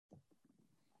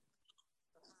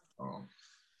Oh.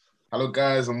 Hello,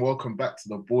 guys, and welcome back to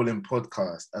the Balling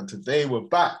Podcast. And today we're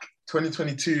back.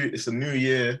 2022, it's a new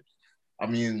year. I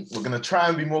mean, we're going to try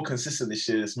and be more consistent this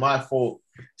year. It's my fault.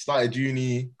 Started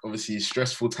uni, obviously,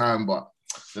 stressful time, but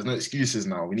there's no excuses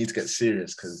now. We need to get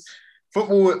serious because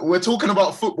football, we're talking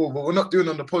about football, but we're not doing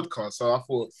it on the podcast. So I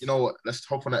thought, you know what, let's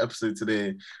hop on that episode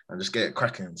today and just get it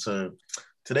cracking. So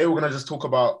today we're going to just talk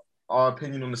about our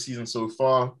opinion on the season so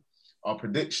far, our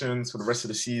predictions for the rest of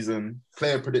the season,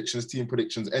 player predictions, team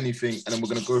predictions, anything. And then we're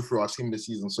going to go through our team of the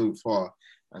season so far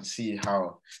and see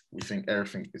how we think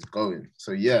everything is going.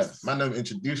 So yeah, Mandem,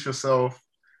 introduce yourself.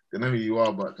 They know who you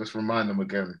are, but just remind them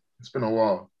again. It's been a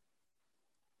while.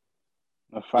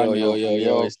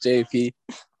 Yo, it's JP.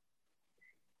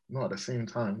 Not at the same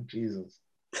time, Jesus.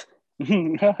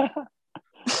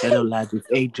 Hello, lads, it's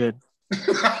Adrian.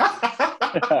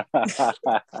 Why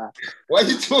are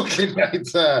you talking like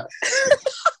that?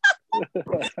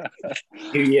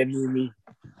 New year, new me.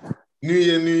 New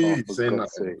year, new you. Oh, Say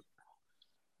nothing.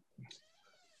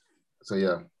 So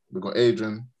yeah, we've got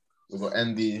Adrian, we've got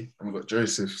Andy, and we've got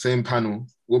Joseph. Same panel.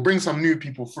 We'll bring some new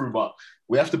people through, but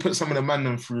we have to put some of the man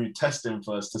them through testing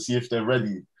first to see if they're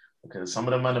ready. Because some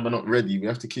of the man them are not ready. We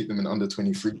have to keep them in under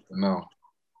 23 for now.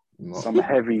 Some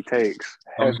heavy takes.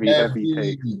 Heavy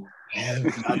takes.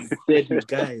 I'm steady,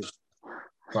 guys.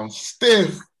 Some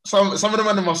stiff. Some of the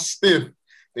man them are stiff.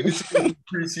 They need to go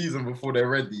pre-season before they're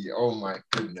ready. Oh my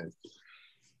goodness.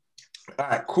 All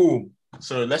right, cool.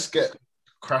 So let's get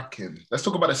cracking. Let's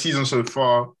talk about the season so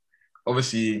far.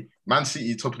 Obviously, Man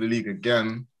City top of the league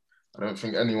again. I don't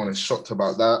think anyone is shocked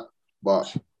about that.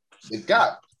 But the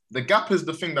gap is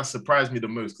the thing that surprised me the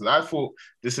most because I thought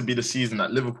this would be the season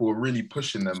that Liverpool were really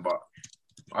pushing them, but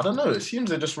I don't know. It seems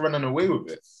they're just running away with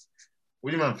it.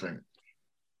 What do you man think?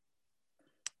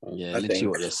 Yeah, literally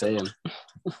what you're saying.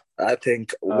 I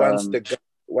think once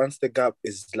the gap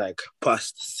is like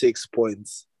past 6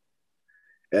 points,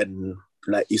 and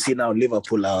like you see now,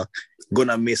 Liverpool are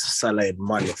gonna miss Salah and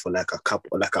Mane for like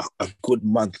a good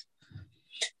month.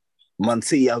 Man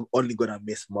City are only gonna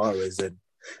miss Mahrez, and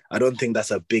I don't think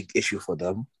that's a big issue for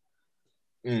them.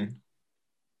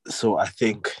 So I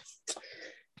think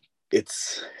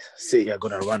it's City are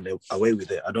gonna run away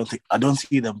with it. I don't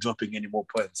see them dropping any more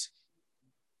points.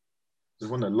 They've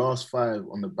won the last 5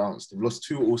 on the bounce. They've lost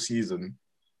 2 all season.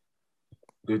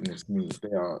 Goodness me,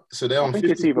 they are. So they're on. I think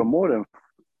it's even more than.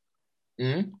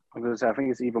 I'm going to say I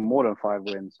think it's even more than 5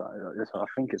 wins. I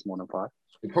think it's more than 5.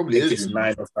 It probably is. It's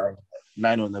 9 or 5.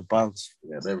 9 on the bounce.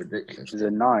 Yeah, they're ridiculous. Is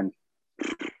it 9?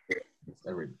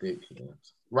 They're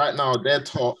ridiculous. Right now, they're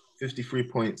top 53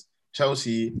 points.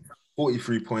 Chelsea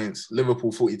 43 points.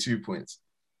 Liverpool 42 points.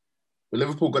 But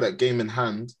Liverpool got that game in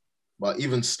hand. But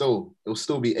even still, it'll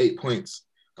still be 8 points.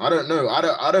 I don't know. I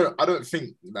don't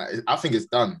think that. I think it's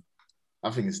done. I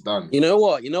think it's done. You know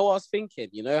what? I was thinking.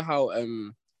 You know how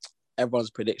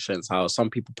everyone's predictions, how some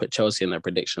people put Chelsea in their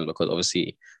prediction because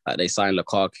obviously like they signed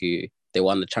Lukaku, they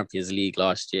won the Champions League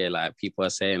last year. Like people are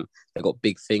saying they got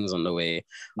big things on the way.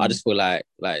 I just feel like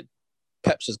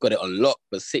Pep's just got it on lock.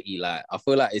 But City, like I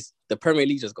feel like it's the Premier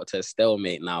League just got to a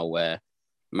stalemate now where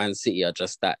Man City are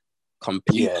just that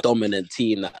complete dominant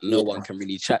team that no one can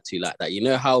really chat to like that. You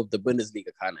know how the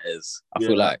Bundesliga kind of is. I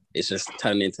feel like it's just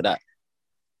turned into that.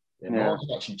 No one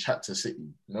can actually chat to City.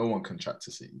 No one can chat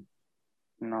to City.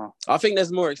 No. I think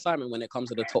there's more excitement when it comes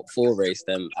to the top 4 race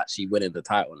than actually winning the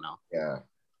title now. Yeah.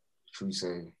 True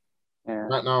saying. Yeah.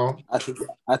 Right now,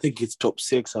 I think it's top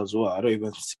 6 as well. I don't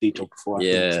even see top 4.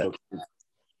 Yeah,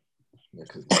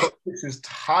 because top 6 is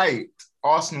tight.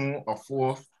 Arsenal are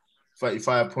 4th,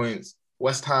 35 points.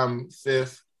 West Ham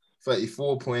 5th,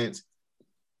 34 points.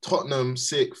 Tottenham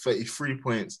 6th, 33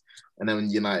 points. And then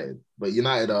United. But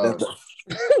United are...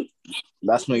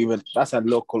 that's a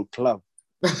local club.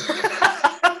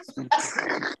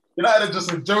 United are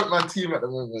just a joke man team at the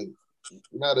moment.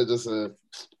 United are just I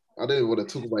don't even want to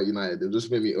talk about United. They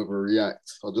just made me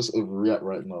overreact. I'll just overreact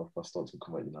right now if I start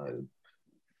talking about United.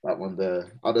 That one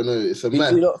there. I don't know. It's a mess.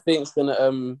 Who do you not think's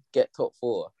gonna get top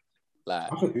 4? Like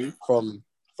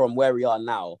from where we are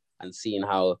now and seeing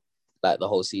how like the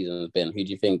whole season has been, who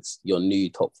do you think's your new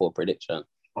top 4 prediction?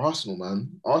 Arsenal,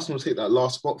 man. Arsenal take that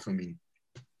last spot for me.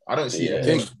 I don't see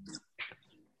it.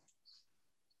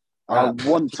 I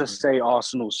want to say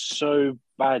Arsenal so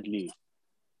badly.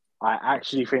 I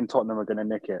actually think Tottenham are going to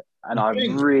nick it. And I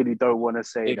really don't want to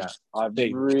say that. I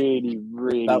really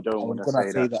don't want to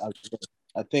say that.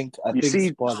 I think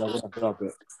Spurs are going to drop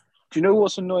it. Do you know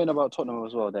what's annoying about Tottenham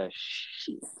as well?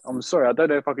 I'm sorry, I don't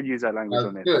know if I could use that language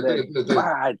on it. But they're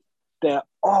bad. They're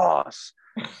arse.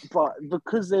 But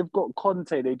because they've got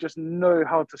Conte, they just know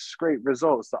how to scrape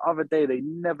results. The other day, they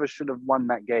never should have won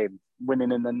that game,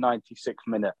 winning in the 96th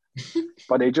minute.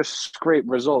 But they just scrape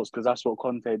results because that's what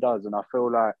Conte does. And I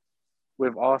feel like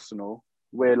with Arsenal,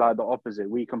 we're like the opposite.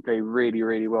 We can play really,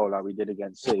 really well like we did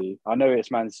against City. I know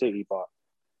it's Man City, but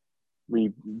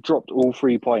we dropped all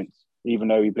 3 points, even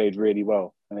though we played really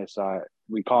well. And it's like,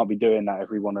 we can't be doing that if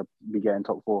we want to be getting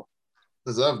top 4.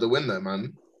 Deserve the win there,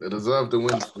 man. They deserve the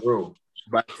win for real.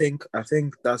 But I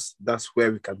think that's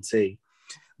where we can say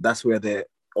that's where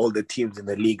all the teams in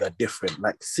the league are different.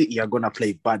 Like City are gonna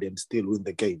play bad and still win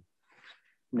the game.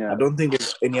 Yeah. I don't think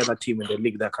there's any other team in the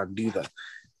league that can do that.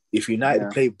 If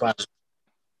United play bad,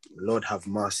 Lord have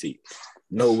mercy.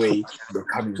 No way they're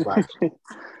coming back.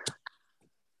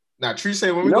 Now, true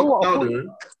say, when we got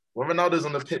Ronaldo, when Ronaldo's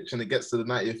on the pitch and it gets to the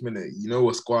 90th minute, you know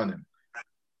what's going on.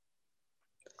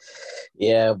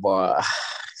 Yeah, but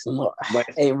it's not.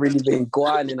 Ain't really been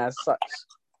going as such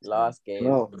last game.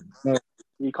 No.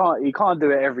 You can't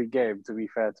do it every game. To be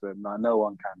fair to him, like, no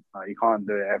one can. Like, you can't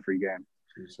do it every game.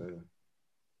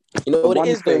 You know what it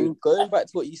is though. Going back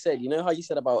to what you said, you know how you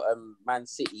said about Man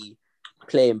City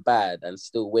playing bad and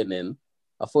still winning.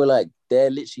 I feel like they're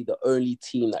literally the only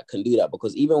team that can do that,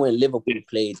 because even when Liverpool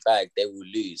played bad, they will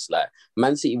lose. Like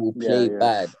Man City will play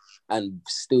bad and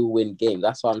still win games.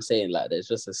 That's what I'm saying. Like there's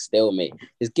just a stalemate.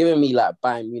 It's giving me like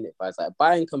Bayern Munich vibes. Like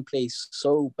Bayern can play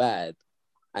so bad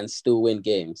and still win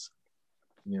games.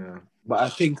 Yeah, but I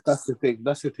think that's the thing.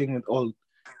 That's the thing with all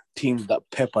teams that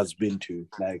Pep has been to.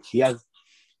 Like he has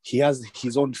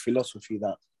his own philosophy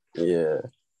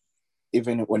that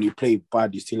even when you play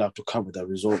bad, you still have to cover the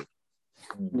result.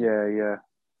 Yeah,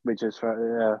 which is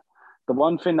The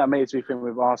one thing that makes me think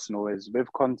with Arsenal is with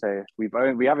Conte, we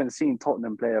haven't seen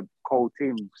Tottenham play a cold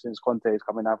team since Conte is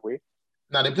coming, have we?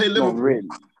 No, they play Liverpool. Not really.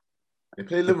 They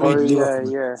play Liverpool. Oh,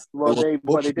 yeah.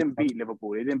 Well, they didn't beat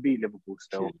Liverpool. They didn't beat Liverpool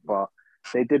still, but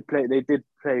they did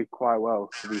play quite well,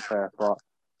 to be fair. But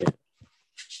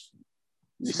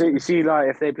you see, like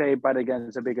if they play bad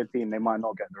against a bigger team, they might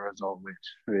not get the result,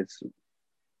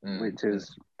 which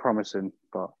is promising.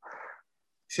 But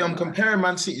see, I'm comparing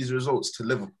Man City's results to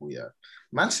Liverpool. Yeah,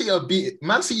 Man City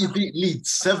beat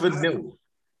Leeds 7-0.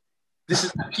 This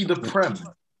is actually the Prem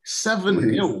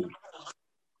 7-0.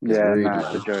 Yeah,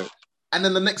 it's a joke. And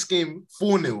then the next game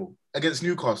 4-0 against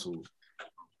Newcastle.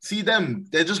 See them,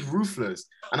 they're just ruthless.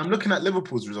 And I'm looking at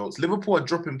Liverpool's results. Liverpool are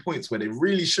dropping points where they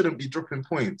really shouldn't be dropping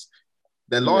points.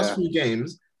 Their last 3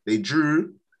 games, they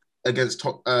drew against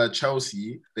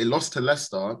Chelsea, they lost to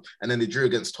Leicester, and then they drew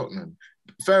against Tottenham.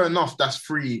 Fair enough, that's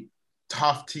 3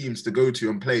 tough teams to go to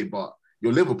and play, but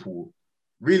you're Liverpool.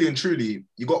 Really and truly,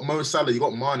 you got Mo Salah, you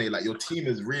got Mane, like your team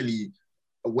is really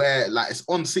where, like, it's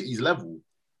on City's level.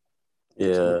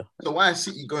 Yeah. So why is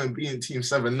City going beating team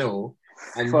 7-0?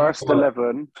 And first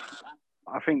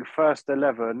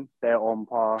 11, they're on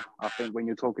par. I think when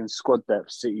you're talking squad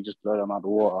depth, City just blow them out of the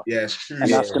water. Yeah, it's true.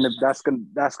 And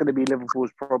that's gonna be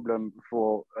Liverpool's problem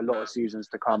for a lot of seasons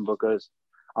to come, because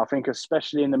I think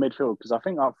especially in the midfield, because I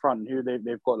think up front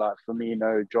they've got like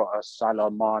Firmino, Jota,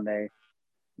 Salah, Mane,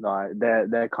 like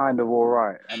they're kind of all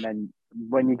right. And then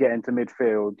when you get into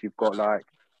midfield, you've got like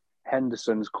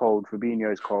Henderson's cold,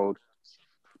 Fabinho's cold.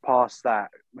 Past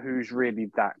that, who's really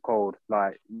that cold?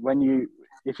 Like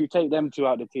if you take them 2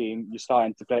 out of the team, you're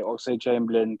starting to play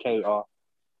Oxlade-Chamberlain, Keita.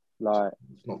 Like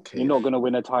you're not going to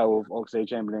win a title with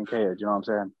Oxlade-Chamberlain, Keita. Do you know what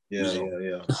I'm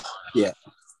saying? Yeah.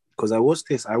 Because I watched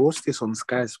this on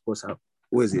Sky Sports.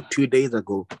 What is it? 2 days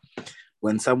ago,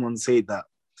 when someone said that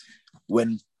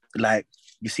when, like,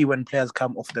 you see when players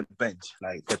come off the bench,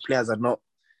 like the players are not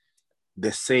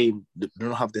the same. They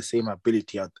don't have the same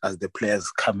ability as the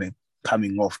players coming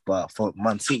off. But for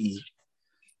Man City,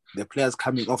 the players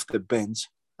coming off the bench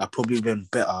are probably even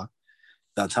better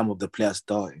than some of the players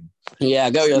starting. Yeah, I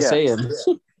get what you're saying.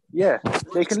 Yeah,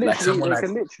 they can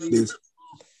literally.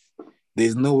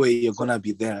 There's no way you're gonna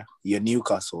be there. You're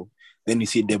Newcastle. Then you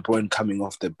see De Bruyne coming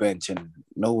off the bench, and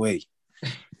no way.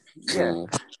 Yeah.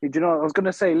 Do you know what I was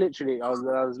gonna say? Literally, I was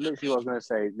literally what I was gonna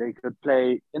say. They could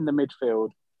play in the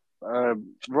midfield.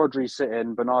 Rodri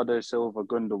sitting, Bernardo Silva,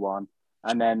 Gundogan.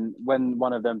 And then when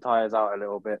one of them tires out a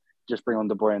little bit, just bring on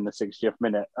De Bruyne in the 60th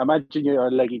minute. Imagine you're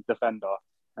a leggy defender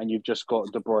and you've just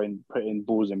got De Bruyne putting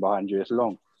balls in behind you. It's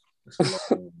long.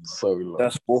 So long.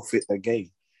 That's forfeit the game.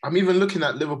 I'm even looking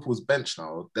at Liverpool's bench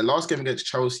now. Their last game against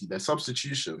Chelsea, their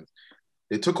substitutions,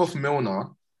 they took off Milner,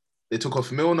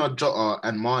 Jota,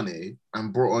 and Mane,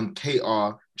 and brought on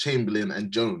Keita, Chamberlain,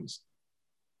 and Jones.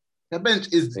 Their bench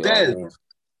is dead.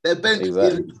 Their bench is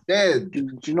dead.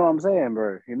 Do you know what I'm saying,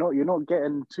 bro? You're not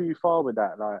getting too far with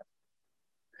that. Like,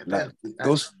 Like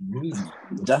those,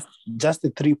 just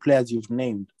the three players you've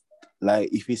named. Like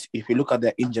if you look at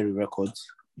their injury records,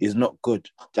 is not good.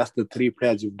 Just the three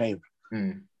players you've named.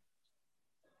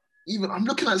 Even I'm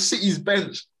looking at City's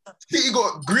bench. City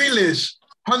got Grealish,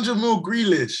 100 mil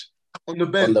Grealish on the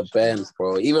bench. On the bench,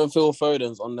 bro. Even Phil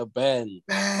Foden's on the bench.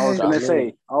 I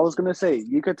was gonna say,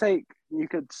 you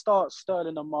could start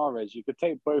Sterling and Mahrez. You could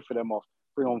take both of them off,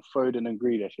 bring on Foden and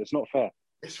Grealish. It's not fair.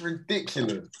 It's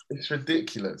ridiculous.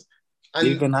 And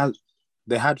even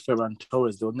they had Ferran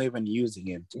Torres, they were not even using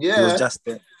him. Yeah. He was just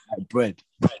there like bread.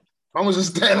 I was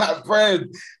just there like bread.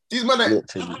 These men,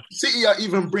 City are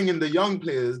even bringing the young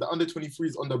players, the under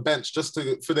 23s, on the bench just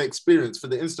for the experience, for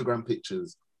the Instagram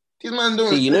pictures. These men don't.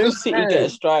 See, you know, if City get a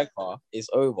striker, it's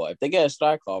over. If they get a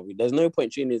striker, there's no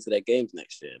point tuning into their games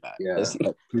next year. Like,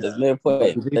 there's no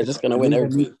point. They're just gonna win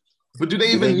everything. But do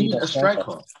they even need a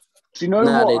striker? Do you know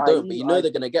what? They don't. But know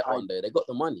they're gonna get one though. They got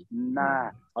the money.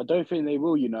 Nah, I don't think they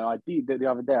will. You know, I did it the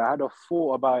other day. I had a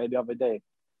thought about it the other day.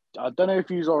 I don't know if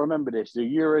you all remember this. The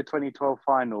Euro 2012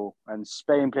 final, and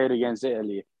Spain played against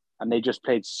Italy, and they just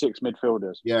played 6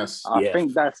 midfielders. Yes, I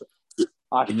think that's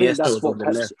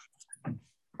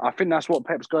what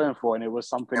Pep's going for, and it was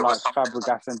something like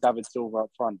Fabregas and David Silva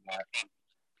up front.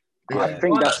 I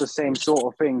think that's the same sort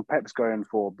of thing Pep's going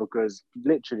for, because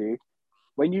literally,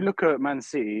 when you look at Man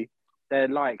City, they're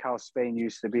like how Spain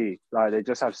used to be. Like, they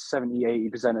just have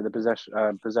 70-80% of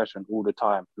the possession all the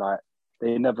time. Like,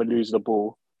 they never lose the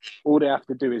ball. All they have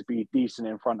to do is be decent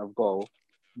in front of goal,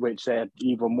 which they're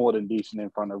even more than decent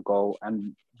in front of goal,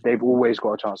 and they've always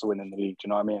got a chance to win in the league. Do you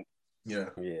know what I mean? Yeah.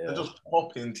 They're just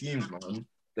popping teams, man.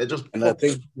 They're just. And I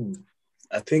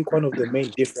think one of the main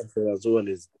differences as well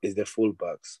is the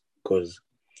fullbacks, because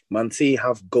Man City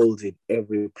have goals in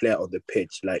every player on the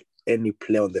pitch. Like, any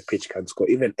player on the pitch can score.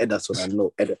 Even Ederson, I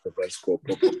know Ederson can score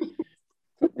properly.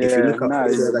 If you look at all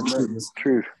the other teams,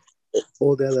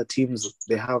 all the other teams,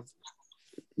 they have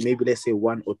maybe, let's say,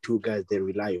 1 or 2 guys they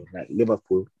rely on. Like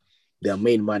Liverpool, their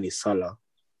main man is Salah.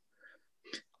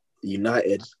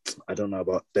 United, I don't know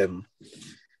about them.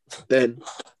 Then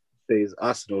there's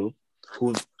Arsenal,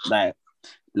 who's like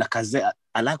Lacazette.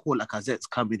 I like what Lacazette's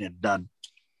coming and done.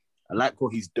 I like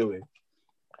what he's doing.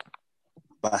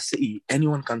 But City,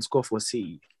 anyone can score for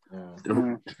City.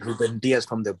 Ruben Diaz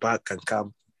from the back can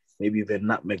come, maybe even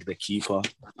nutmeg the keeper.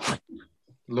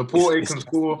 Laporte can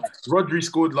score. Rodri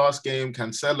scored last game.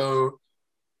 Cancelo.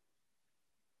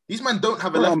 These men don't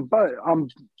have a left.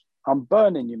 I'm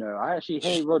burning, you know. I actually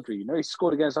hate Rodri. You know, he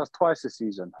scored against us twice this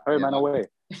season, home and away.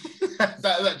 That's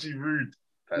actually rude.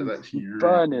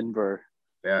 Burning, bro.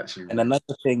 They're actually rude. And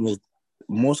another thing is,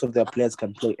 most of their players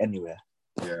can play anywhere.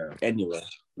 Yeah. Anywhere.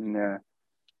 Yeah.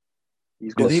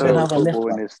 He's got so much football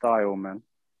in his style, man.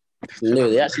 No,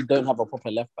 they actually don't have a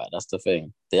proper left back. That's the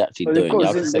thing. They actually don't.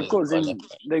 They've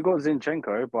got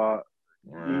Zinchenko, but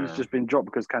he's just been dropped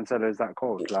because Cancelo is that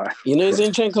cold. Like, you know,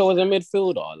 Zinchenko was a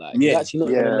midfielder. Like, he's actually not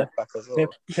even a left back as well.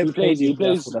 He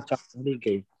plays for the Champions League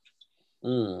game.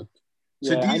 So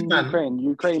these men,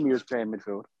 Ukraine, he was playing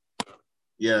midfield.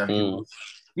 Yeah.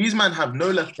 These men have no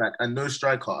left back and no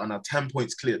striker and are 10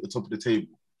 points clear at the top of the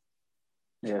table.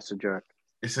 Yeah, it's a joke.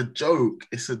 It's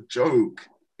a joke.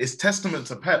 It's testament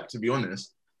to Pep, to be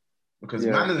honest, because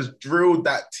man has drilled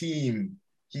that team.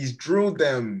 He's drilled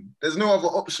them. There's no other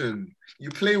option. You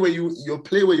play where you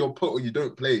play where you're put, or you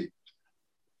don't play.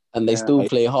 And they still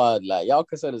play hard. Like, y'all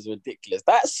concern is ridiculous.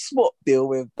 That swap deal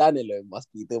with Danilo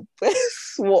must be the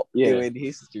best swap deal in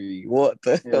history. What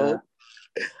the hell?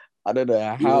 I don't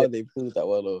know how they pulled that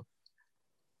one off.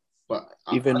 But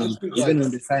even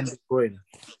when they signed De Bruyne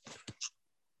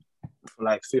for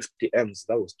like 50 M's,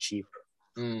 that was cheap.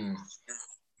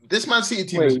 This Man City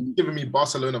team is giving me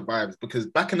Barcelona vibes, because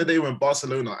back in the day when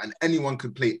Barcelona and anyone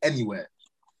could play anywhere,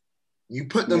 you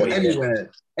put them anywhere,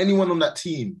 anyone on that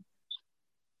team.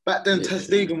 Back then, Ter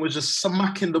Stegen was just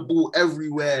smacking the ball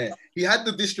everywhere. He had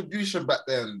the distribution back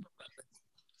then.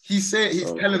 He's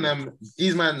telling them,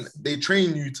 these man, they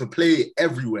train you to play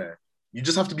everywhere. You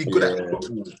just have to be good at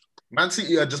football. Man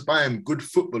City are just buying good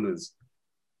footballers.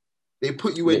 They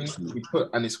put you in, you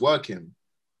put, and it's working.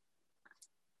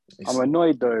 I'm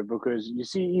annoyed though, because you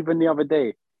see, even the other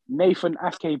day, Nathan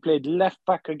Ake played left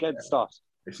back against us.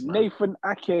 Nathan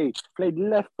Ake played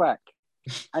left back,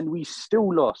 and we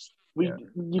still lost.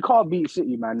 You can't beat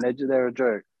City, man. They're a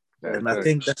joke. I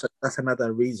think that's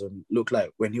another reason. Look, like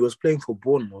when he was playing for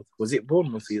Bournemouth, was it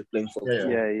Bournemouth he was playing for?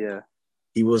 Yeah.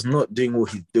 He was not doing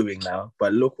what he's doing now,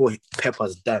 but look what Pep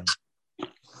has done.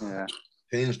 Yeah,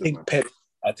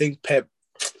 I think Pep,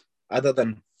 other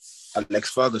than Alex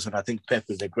Ferguson, I think Pep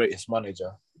is the greatest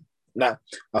manager. Now,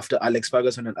 after Alex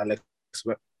Ferguson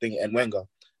and Wenger,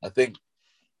 I think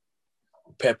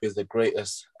Pep is the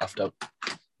greatest after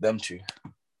them two.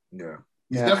 Yeah.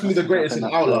 He's definitely the greatest in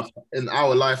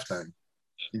our lifetime.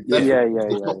 He's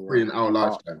definitely the top three in our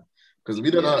lifetime. Because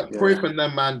we don't know, Cruyff and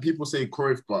them, man, people say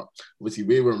Cruyff, but obviously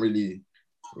we weren't really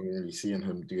seeing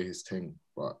him do his thing.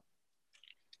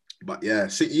 But yeah,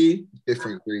 City,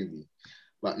 different gravy.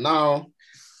 But now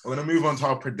we're gonna move on to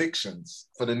our predictions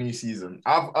for the new season.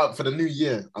 For the new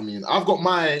year. I mean, I've got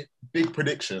my big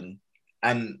prediction,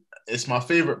 and it's my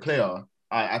favorite player.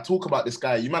 I talk about this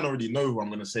guy. You might already know who I'm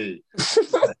gonna say.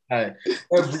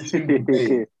 Every single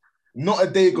day. Not a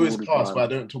day goes past where I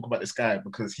don't talk about this guy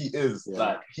because he is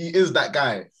that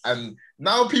guy. And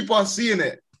now people are seeing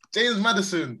it. James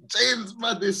Maddison.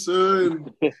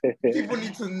 People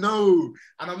need to know.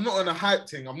 And I'm not on a hype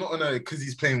thing. I'm not on a because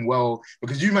he's playing well.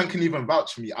 Because you man can even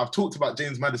vouch for me. I've talked about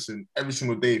James Maddison every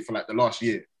single day for like the last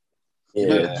year.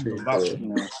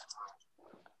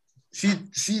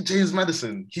 See James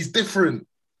Maddison. He's different.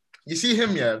 You see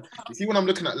him, yeah? You see when I'm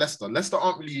looking at Leicester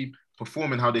aren't really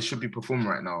performing how they should be performing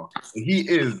right now. He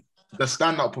is the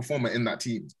standout performer in that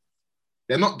team.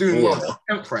 They're not doing well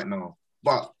right now.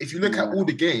 But if you look at all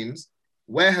the games,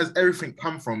 where has everything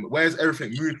come from? Where's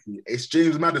everything moved to? It's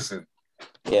James Maddison.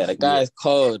 Yeah, the guy's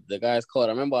cold. I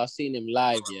remember I seen him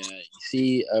live, You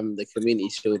see the Community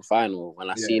Shield final, when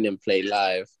I seen him play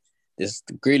live, this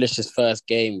Grealish's first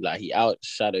game, like he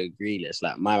outshadowed Grealish.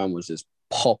 Like my man was just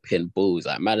popping balls.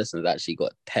 Like Maddison's actually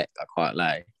got tech, I can't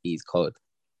lie. He's cold.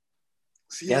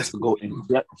 See, he has to go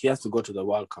to the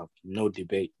World Cup, no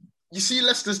debate. You see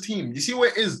Leicester's team. You see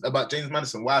what it is about James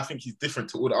Maddison, why I think he's different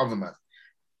to all the other men.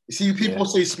 You see, people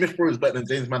say Smith Rowe is better than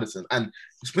James Maddison. And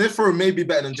Smith Rowe may be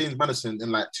better than James Maddison in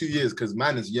like 2 years because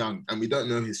man is young and we don't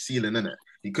know his ceiling in it.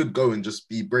 He could go and just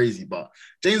be brazy. But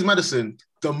James Maddison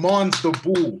demands the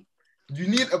ball. You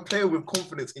need a player with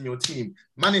confidence in your team.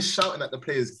 Man is shouting at the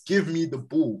players, give me the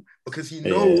ball. Because he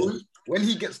knows when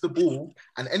he gets the ball,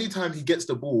 and anytime he gets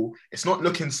the ball, it's not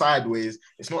looking sideways,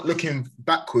 it's not looking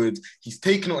backwards. He's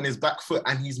taking it on his back foot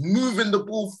and he's moving the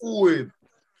ball forward.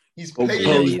 He's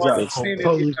playing.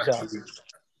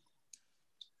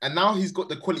 And now he's got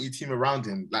the quality team around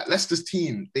him. Like Leicester's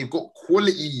team, they've got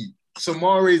quality.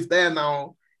 Samare's there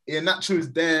now. Iheanacho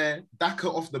is there. Daka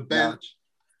off the bench.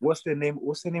 What's the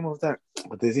name of that?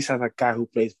 There's this other guy who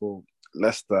plays for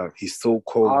Leicester. He's so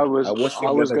cold. I was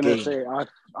going to say,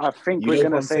 I think we're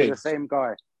going to say the same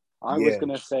guy. I was going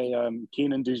to say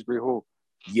Keenan Dewsbury Hall.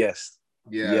 Yes.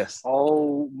 Yeah. Yes.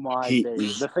 Oh my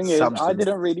days. The thing is, I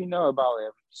didn't really know about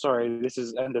him. Sorry, this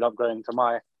has ended up going to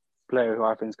my player who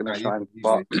I think is going to shine.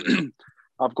 But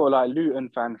I've got like Luton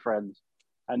fan friends,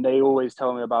 and they always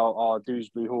tell me about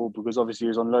Dewsbury Hall because obviously he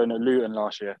was on loan at Luton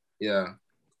last year. Yeah.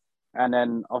 And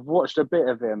then I've watched a bit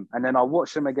of him, and then I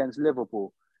watched him against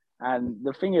Liverpool. And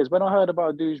the thing is, when I heard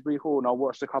about Dewsbury Hall and I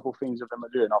watched a couple of things of him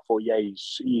at Luton, I thought,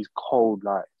 he's cold.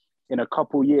 Like, in a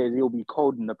couple of years, he'll be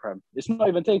cold in the Prem. It's not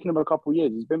even taken him a couple of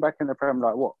years. He's been back in the Prem,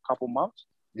 like, what, couple months?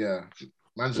 Yeah.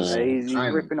 He's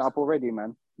ripping it up already,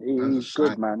 man. He's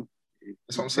good, man.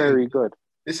 That's what I'm saying. Very good.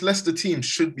 This Leicester team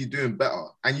should be doing better.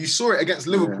 And you saw it against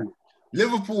Liverpool. Yeah.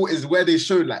 Liverpool is where they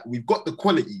showed, like, we've got the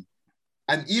quality.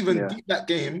 And even deep that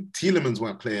game, Tielemans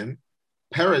weren't playing.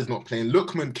 Perez not playing.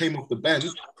 Lookman came off the bench.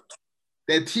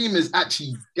 Their team is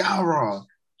actually Gara.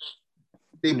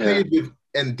 They played with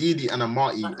Ndidi and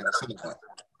Amati at the centre back.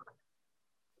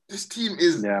 This team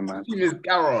is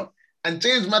Gara. And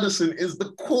James Maddison is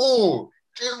the core.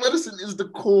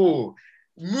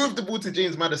 Move the ball to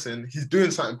James Maddison. He's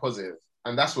doing something positive.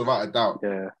 And that's without a doubt.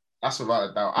 Yeah. That's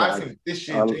without a doubt. I think this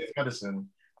year, James Maddison,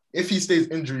 if he stays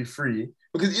injury-free,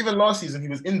 because even last season he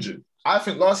was injured. I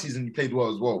think last season he played well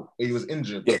as well, but he was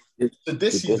injured. Yeah. So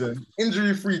this season,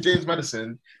 injury-free James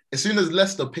Maddison, as soon as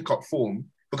Leicester pick up form,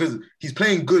 because he's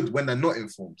playing good when they're not in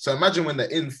form. So imagine when they're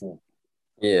in form.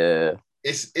 Yeah.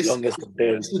 It's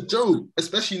a joke,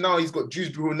 especially now he's got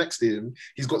Dewsbury Hall next to him.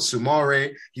 He's got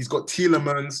Sumare, he's got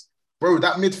Tielemans. Bro,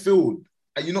 that midfield,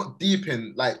 are you not deep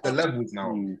in like the levels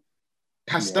now?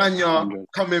 Castagna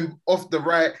coming off the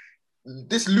right.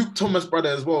 This Luke Thomas brother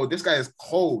as well. This guy is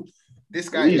cold. This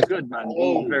guy is good, man.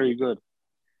 He's very good.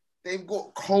 They've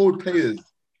got cold players,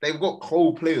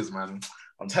 man.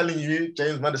 I'm telling you,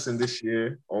 James Maddison this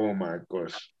year, oh my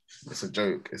gosh. It's a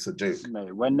joke.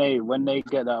 Mate, when they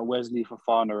get that Wesley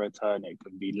Fofana return, it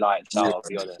could be lights out, I'll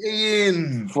be honest.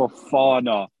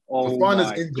 Fofana. Oh,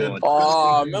 Fofana's injured.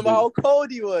 Oh, remember how cold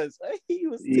he was?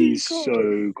 He's cold.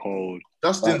 So cold.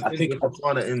 Justin's injured,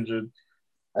 Fofana injured.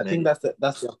 I think that's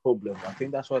their problem. I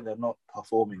think that's why they're not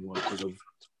performing well because of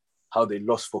how they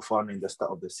lost Fofana in the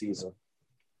start of the season.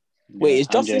 Wait, is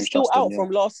Justin still out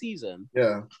from last season?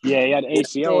 Yeah. Yeah, he had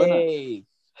ACL, innit?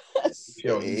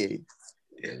 Yo, he's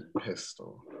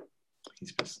pistol.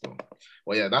 He's pistol.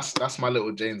 Well, yeah, that's my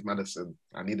little James Madison.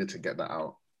 I needed to get that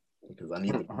out because I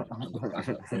needed to understand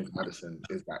that James Madison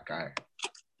is that guy.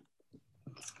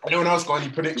 Anyone else got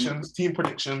any predictions? Team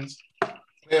predictions?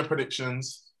 Player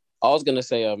predictions? I was gonna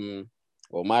say,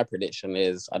 well, my prediction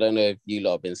is I don't know if you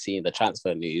lot have been seeing the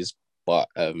transfer news, but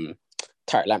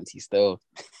Tarek Lamptey still,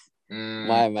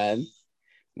 my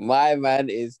man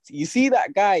is. You see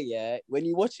that guy, yeah? When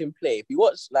you watch him play, if you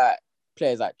watch like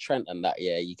players like Trent and that,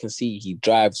 yeah, you can see he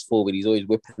drives forward. He's always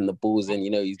whipping the balls in.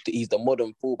 You know, he's the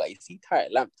modern fullback. You see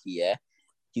Tarek Lamptey, yeah.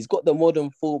 He's got the modern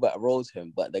fullback role to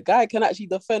him, but the guy can actually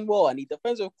defend well, and he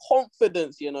defends with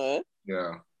confidence. You know,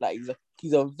 yeah, like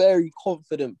he's a very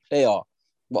confident player.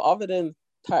 But other than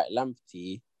Tarek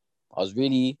Lamptey, I was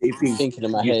really thinking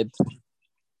in my head,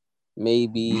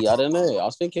 maybe I don't know. I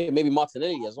was thinking maybe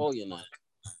Martinelli as well. You know.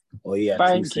 Oh yeah,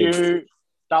 thank you.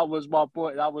 That was my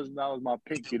boy. That was my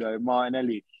pick. You know,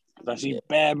 Martinelli. I see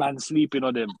bare man sleeping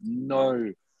on him.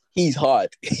 No, he's hard.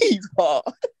 He's hard.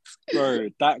 Bro,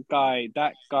 that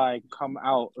guy come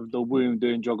out of the womb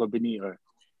doing Jogo Benito.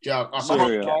 Yeah,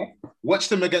 I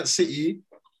watched him against City.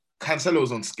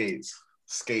 Cancelo's on skates,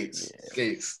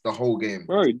 the whole game.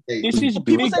 Bro, skates. This is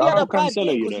big. People say he had a bad Cancelo,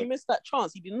 game because he missed that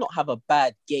chance. He did not have a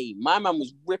bad game. My man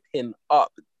was ripping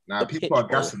up. Nah, people are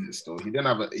gassing it still. He didn't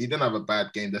have a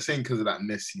bad game. They're saying because of that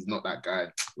miss, he's not that guy.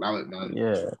 Allow it, man.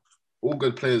 Yeah. All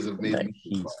good players have made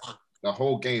misses. The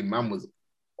whole game, man was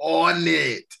on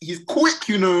it. He's quick,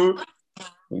 you know.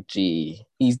 Gee,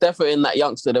 he's definitely in that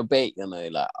youngster debate, you know.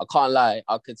 Like, I can't lie,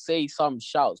 I could say some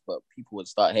shouts, but people would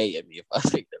start hating me if I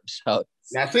say them shouts.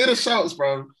 Yeah, say the shouts,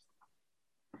 bro.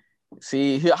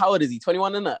 See, how old is he?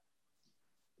 21, isn't it?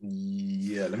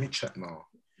 Yeah, let me check now.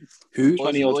 Who?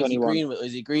 20 or 21?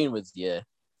 Is he Greenwood? Yeah.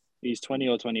 He's 20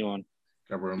 or 21.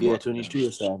 Yeah, 23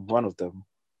 or something. One of them.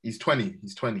 He's 20.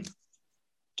 He's 20.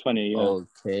 20, yeah.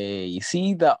 Okay. You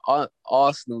see the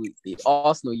Arsenal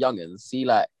youngins, see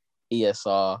like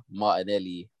ESR,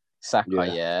 Martinelli, Saka,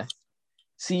 yeah.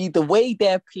 See the way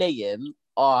they're playing.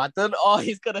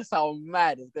 It's gonna sound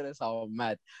mad.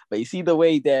 But you see the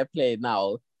way they're playing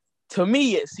now. To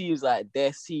me, it seems like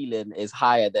their ceiling is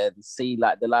higher than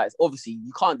the likes. Obviously,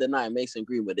 you can't deny Mason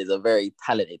Greenwood is a very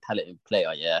talented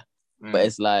player, yeah. But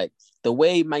it's like the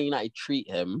way Man United treat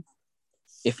him.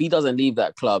 If he doesn't leave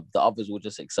that club, the others will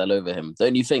just excel over him.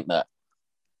 Don't you think that?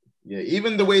 Yeah,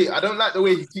 even the way I don't like the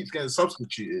way he keeps getting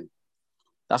substituted.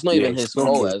 That's not even his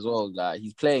fault as well. Like,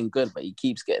 he's playing good, but he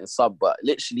keeps getting subbed. But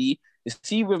literally, you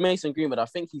see with Mason Greenwood, I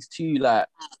think he's too I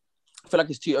feel like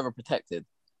he's too overprotected.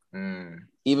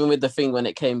 Even with the thing when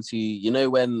it came to,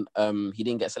 when he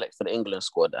didn't get selected for the England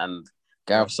squad and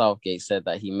Gareth Southgate said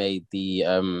that he made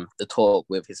the talk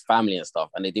with his family and stuff,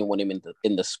 and they didn't want him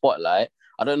in the spotlight.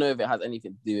 I don't know if it has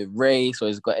anything to do with race or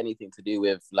it's got anything to do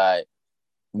with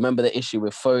remember the issue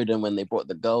with Foden when they brought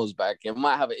the girls back? It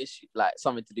might have an issue,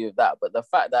 something to do with that. But the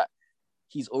fact that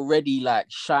he's already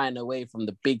shying away from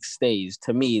the big stage,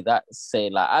 to me, that's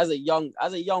saying as a young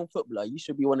footballer, you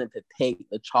should be wanting to take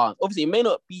the chance. Obviously, it may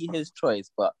not be his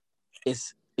choice, but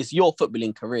it's your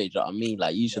footballing career. Do you know what I mean?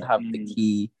 You should have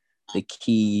the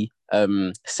key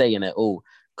say in it all.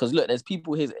 Because look, there's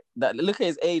people look at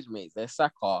his age mates. There's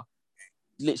Saka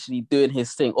literally doing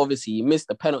his thing. Obviously, he missed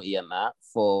the penalty and that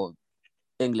for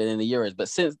England in the Euros, but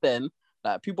since then,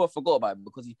 people have forgot about him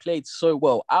because he played so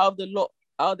well. Out of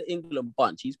the England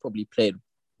bunch, he's probably played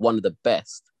one of the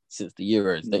best since the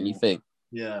Euros. Don't you think?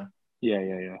 Yeah.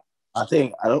 I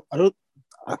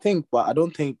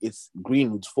don't think it's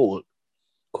Greenwood's fault,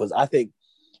 because I think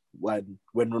when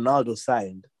Ronaldo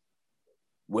signed,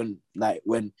 when he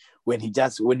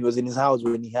was in his house,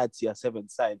 when he had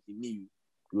CR7 signed, he knew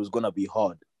it was gonna be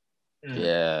hard.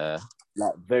 Yeah.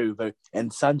 Very, very.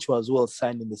 And Sancho as well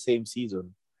signed in the same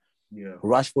season. Yeah.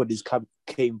 Rashford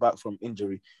came back from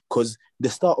injury, because the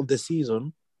start of the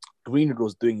season, Greenwood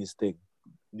was doing his thing.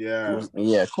 Yeah.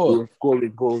 Cool. He was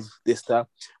scoring goals this time.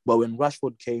 But when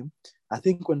Rashford came,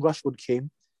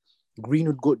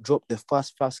 Greenwood got dropped the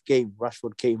first game.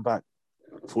 Rashford came back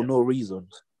for no reason.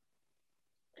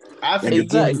 I think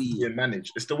it's the way he's being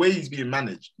managed. It's the way he's being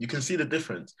managed. You can see the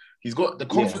difference. He's got the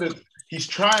confidence. Yeah. He's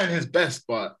trying his best,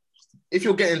 but if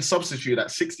you're getting substituted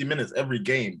at 60 minutes every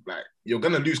game, you're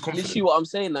gonna lose confidence. Literally what I'm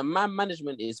saying, the man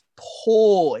management is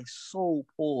poor. It's so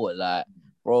poor.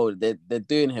 Bro, they're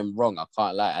doing him wrong. I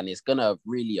can't lie, and it's gonna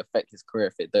really affect his career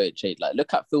if it don't change.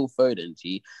 Look at Phil Foden,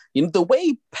 G. The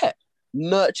way Pep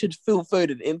nurtured Phil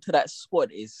Foden into that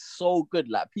squad is so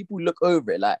good. People look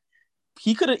over it.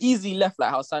 he could have easily left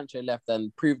like how Sancho left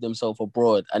and proved himself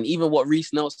abroad. And even what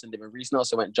Reece Nelson did when Reece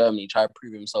Nelson went to Germany, tried to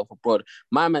prove himself abroad.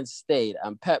 My man stayed,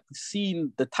 and Pep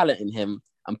seen the talent in him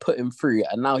and put him through.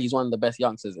 And now he's one of the best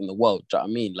youngsters in the world. Do you know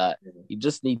what I mean? Like, you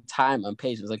just need time and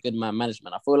patience and good man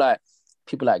management. I feel like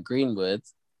people like Greenwood,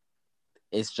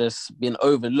 it's just been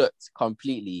overlooked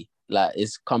completely. Like,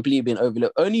 it's completely been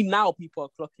overlooked. Only now people are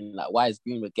clocking, like, why is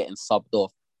Greenwood getting subbed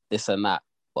off, this and that?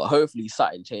 But hopefully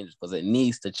something changes because it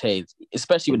needs to change,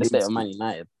 especially with the state of Man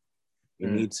United. It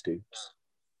needs to.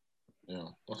 Yeah,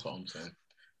 that's what I'm saying.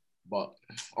 But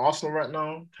Arsenal right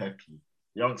now, techie.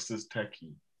 Youngsters,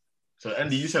 techie. So,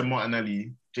 Andy, you said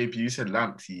Martinelli. JP, you said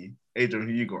Lamptey. Adrian,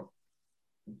 who you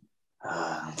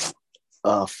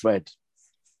got? Fred.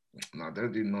 No,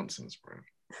 don't do nonsense, bro.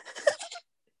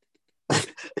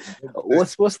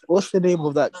 What's the name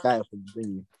of that guy from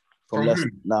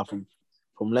Leicester? Nah, from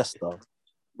Leicester.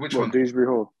 Which one? Dewsbury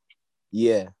Hall.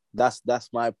 Yeah, that's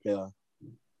my player.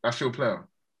 That's your player?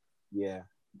 Yeah.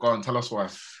 Go on, tell us why.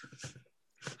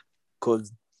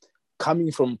 Because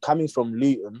coming from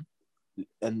Luton,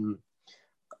 and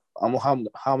how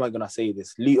am I gonna say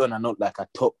this? Luton are not like a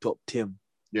top team.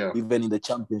 Yeah. Even in the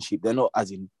Championship, they're not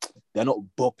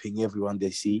bopping everyone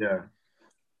they see. Yeah.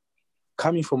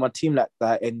 Coming from a team like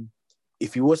that, and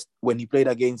if you watch when he played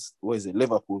against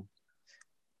Liverpool,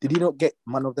 did he not get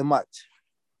man of the match?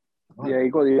 Yeah, he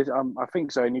got the. I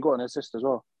think so, and he got an assist as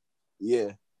well.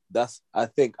 Yeah, I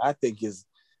think is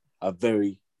a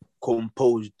very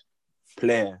composed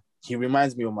player. He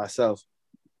reminds me of myself.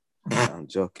 I'm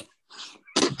joking.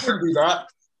 Could be that.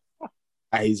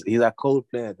 He's a cold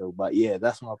player though, but yeah,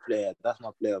 that's my player. That's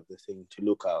my player of the thing to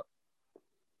look out.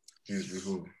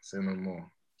 Beautiful. Say no more.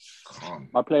 Calm.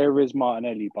 My player is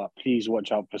Martinelli, but please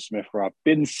watch out for Smith Rowe. I've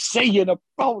been saying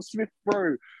about Smith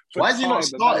Rowe. Why is he not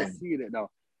starting? Seeing it now.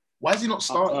 Why is he not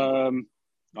starting?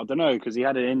 I don't know, because he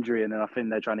had an injury and then I think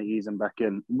they're trying to ease him back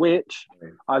in, which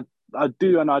I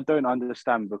do and I don't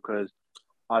understand because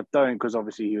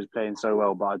obviously he was playing so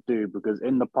well, but I do because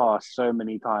in the past so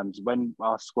many times when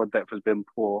our squad depth has been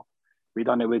poor, we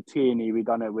done it with Tierney, we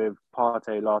done it with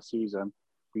Partey last season.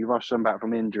 We rushed them back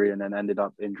from injury and then ended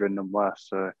up injuring them worse.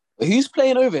 So who's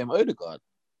playing over him? Odegaard.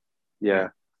 Yeah.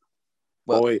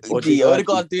 But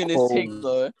Odegaard's doing his thing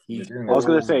though. I was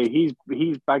gonna say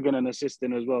he's bagging and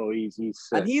assisting as well. He's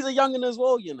sick. And he's a youngin as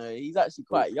well. You know, he's actually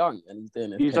quite young and he's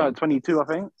doing his He's thing. like 22, I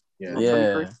think.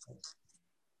 Yeah.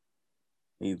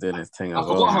 He's doing his thing as well. I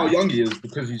forgot how young he is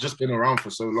because he's just been around for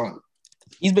so long.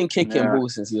 He's been kicking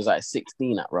balls since he was like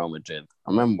 16 at Real Madrid.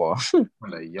 I remember.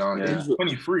 Young. Yeah. He's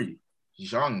 23.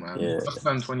 He's young, man. Yeah. Just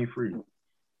turned 23.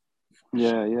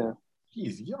 Yeah.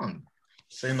 He's young.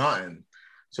 Say nothing.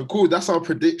 So cool. That's our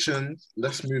predictions.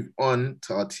 Let's move on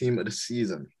to our team of the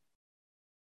season.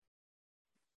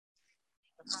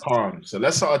 So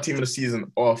let's start our team of the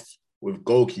season off with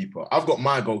goalkeeper. I've got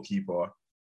my goalkeeper.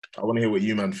 I want to hear what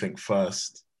you man think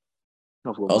first. I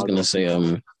was gonna say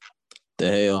De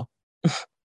Gea.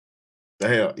 De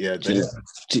Gea, yeah.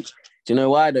 Do you know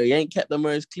why though? He ain't kept the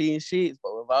most clean sheets,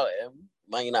 but without him,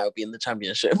 Man United would be in the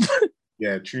Championship.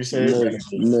 Yeah, true save.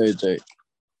 No joke.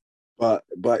 But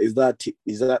is that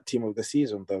team of the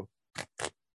season though?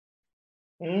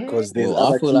 Because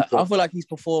I feel like he's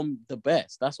performed the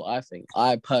best. That's what I think.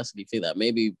 I personally think that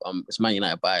maybe it's Man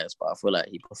United bias, but I feel like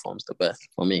he performs the best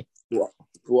for me.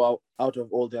 Well, out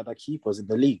of all the other keepers in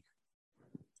the league.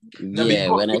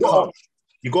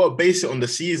 You got to base it on the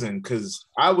season because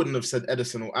I wouldn't have said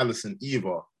Ederson or Alisson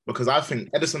either because I think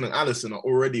Ederson and Alisson are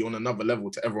already on another level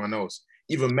to everyone else.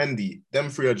 Even Mendy, them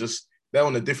three they're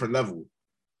on a different level.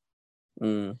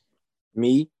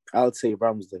 Me, I would say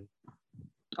Ramsdale.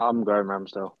 I'm going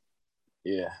Ramsdale.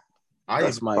 Yeah,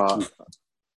 that's my keeper.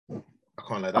 I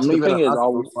can't lie. I'm not even an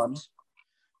Arsenal fan,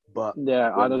 but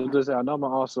yeah, I know I'm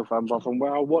an Arsenal fan, but from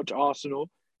where I watch Arsenal,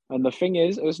 and the thing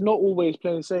is, it's not always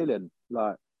plain sailing.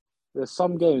 Like, there's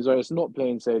some games where it's not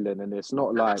plain sailing, and it's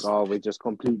not like, we're just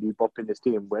completely bopping this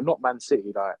team. We're not Man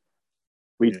City. Like,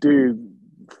 we do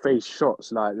face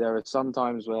shots. Like, there are some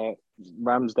times where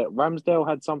Ramsdale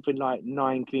had something like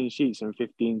 9 clean sheets in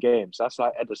 15 games. That's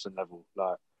like Ederson level.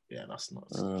 Like, yeah, that's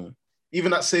nuts.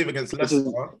 Even that save against Leicester,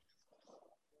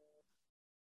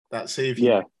 that save.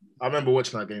 I remember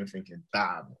watching that game thinking,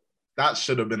 damn, that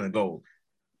should have been a goal.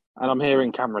 And I'm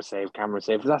hearing camera save.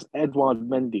 That's Edouard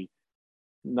Mendy.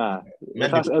 Nah,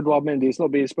 if that's Edouard Mendy, it's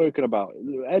not being spoken about.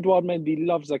 Edouard Mendy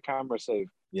loves a camera save,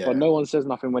 but no one says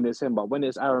nothing when it's him. But when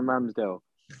it's Aaron Ramsdale,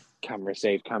 camera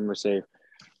save.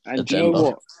 And do you know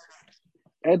what?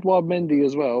 Edouard Mendy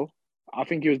as well, I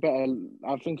think he was better.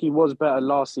 I think he was better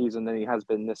last season than he has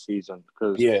been this season.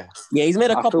 Because Yeah. he's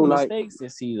made a I couple feel like mistakes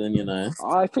this season, you know.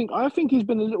 I think he's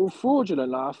been a little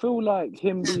fraudulent. Like I feel like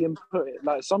him being put,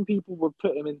 like some people would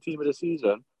put him in team of the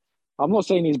season. I'm not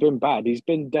saying he's been bad. He's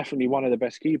been definitely one of the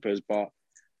best keepers, but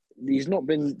he's not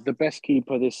been the best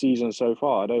keeper this season so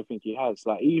far. I don't think he has.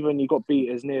 Like even he got beat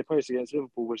as near post against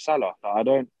Liverpool with Salah. Like, I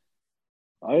don't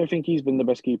think he's been the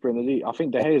best keeper in the league. I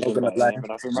think De Gea's I'm been not better gonna than lie. him,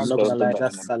 and I think I'm not Ramsdale's gonna been lie. better than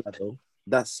That's him. Salah though.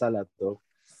 That's Salah though.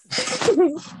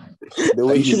 The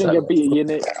way You he shouldn't Salah. get beat at your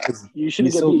near. You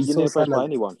shouldn't get beat at your near post by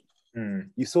anyone.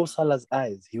 You saw Salah's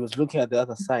eyes. He was looking at the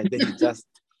other side. Then he just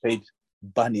said,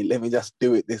 "Bunny, let me just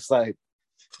do it this side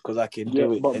because I can Yeah,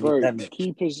 do it." but And he bro, done it.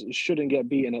 keepers shouldn't get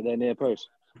beaten at their near post.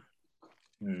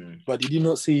 But did you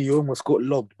not see he almost got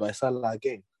lobbed by Salah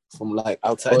again from like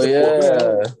outside Oh the box? yeah,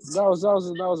 That was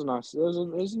a nice. It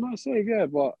was a nice save, yeah.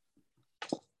 But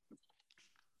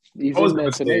he's I was in there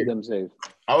gonna to say, make them save.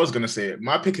 I was gonna say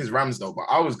my pick is Ramsdale, but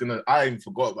I even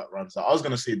forgot about Ramsdale. I was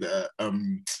gonna say the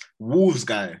Wolves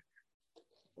guy.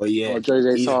 Oh yeah, Oh,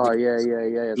 Jose he's Sarr,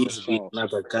 yeah. he's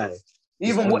another guy. He's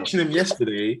Even on watching him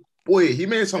yesterday, boy, he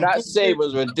made some. that good save saves.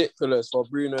 was ridiculous for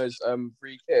Bruno's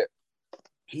free kick.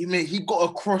 He got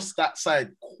across that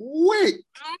side quick.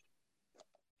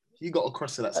 He got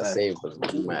across to that That side. save was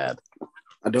mad.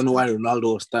 I don't know why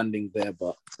Ronaldo was standing there,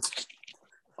 but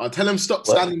I'll tell him stop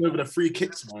What? standing over the free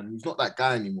kicks, man. He's not that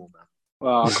guy anymore, man.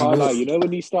 Well, I can't lie. You know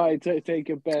when he started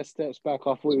taking bare steps back,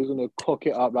 I thought he was gonna cock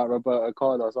it up like Roberto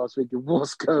Carlos. I was thinking,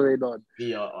 what's going on?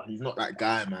 He's not that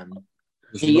guy, man.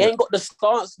 He ain't got the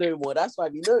stance no more. That's why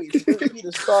we know he's going to be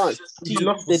the stance. He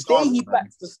lost The the stance, day he man.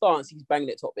 backs the stance, he's banging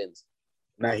it top bins.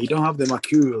 nah, he don't have the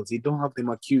mercurials. He don't have the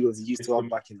mercurials he used to have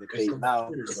back in the day. Now,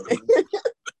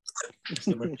 It's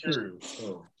the material.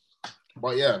 So.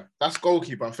 But yeah, that's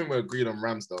goalkeeper. I think we're agreed on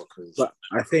Ramsdale because but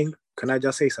I think, can I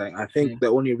just say something? I think the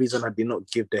only reason I did not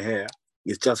give the hair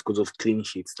is just because of clean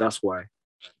sheets. That's why.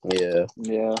 Yeah.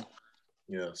 yeah.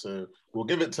 So we'll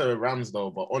give it to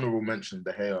Ramsdale, but honourable mention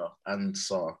De Gea and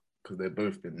Sarr because they've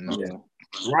both been nuts. Yeah.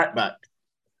 Right back.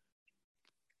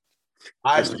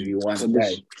 I Has to be one So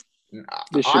guy.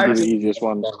 this should be the easiest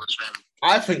one.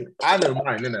 I think I know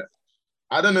mine, innit?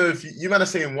 I don't know if you man are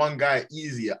saying one guy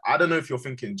easier. I don't know if you're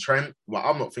thinking Trent. Well,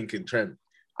 I'm not thinking Trent.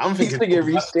 I'm He's thinking thinking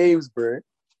Reece James, bro.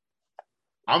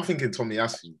 I'm thinking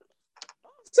Tomiyasu.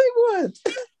 Say what?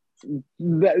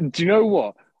 Do you know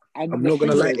what? And I'm the not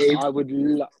gonna thing lie, is, Abe. I would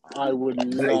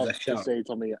love a to shout. say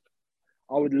Tommy.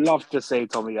 I would love to say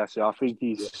Tomiyasu. I think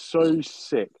he's so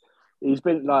sick. He's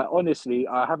been like, honestly,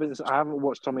 I haven't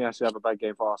watched Tomiyasu have a bad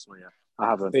game for Arsenal yet. I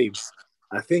haven't. Babe,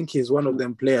 I think he's one of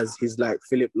them players. He's like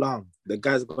Philip Lahm. The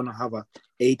guy's gonna have a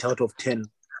 8 out of 10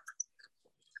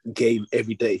 game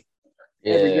every day.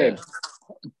 Every game.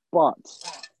 But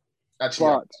Actually,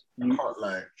 I you, can't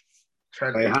lie.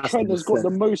 Trent Trent has got the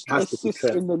most Has to be assists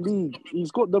Trent. in the league. He's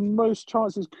got the most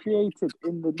chances created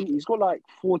in the league. He's got like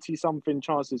 40-something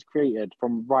chances created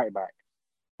from right back.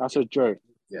 That's a joke.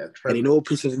 Yeah, And Trent. you know what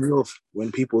pisses me off?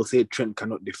 When people say Trent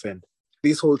cannot defend.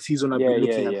 This whole season I've been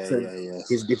looking at Trent.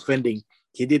 He's defending.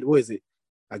 He did, what is it?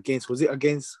 Was it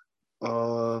against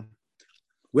when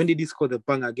did he score the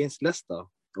bang against Leicester?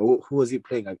 Or who was he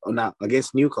playing?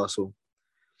 Against Newcastle.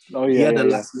 Oh He yeah,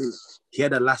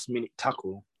 had a last minute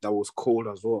tackle that was cold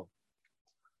as well.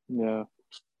 yeah.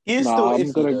 He's still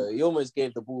iffy, though. He almost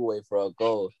gave the ball away for a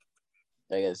goal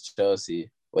against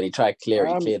Chelsea when he tried to clear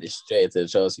it. He cleared it straight to the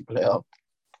Chelsea player.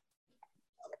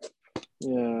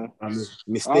 Yeah.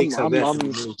 Mistakes are there.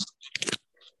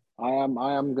 I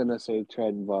am gonna say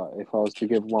Trent, but if I was to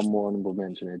give one more honorable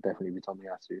mention, it'd definitely be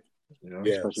Tomiyasu.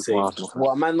 Yeah, especially same. for Arsenal.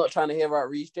 What, am I not trying to hear about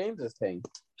Reece James' thing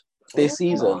this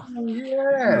season?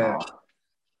 Yeah.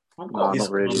 No, not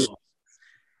really.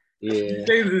 Yeah.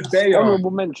 James is there.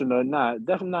 Honorable mention though,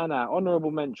 definitely.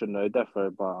 Honorable mention though,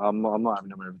 definitely. But I'm not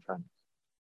having him over Trent.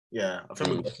 Yeah, I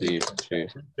think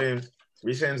True.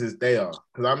 Reece James is there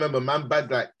because I remember man bagged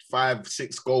like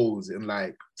 5-6 goals in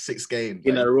like 6 games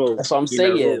In a row. That's what I'm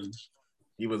saying.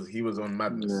 He was on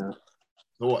madness. Yeah.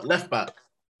 So what? Left back.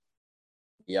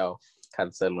 Yo,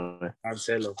 Cancelo.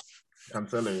 Cancelo.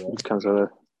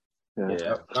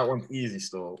 Yeah. That one's easy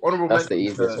still. Honorable That's the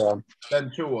mention easiest one.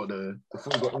 Ben Chilwell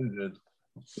before he got injured.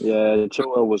 Yeah,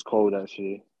 Chilwell was cold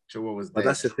actually. Chilwell was But there.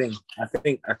 that's the thing. I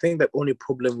think the only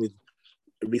problem with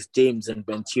James and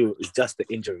Ben Chilwell is just the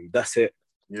injury. That's it.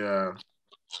 Yeah.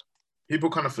 People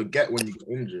kind of forget when you get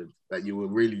injured that you were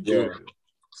really doing it.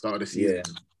 Start of the season. Yeah.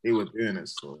 They were doing it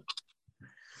so.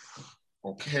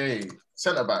 Okay.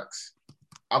 Centre backs.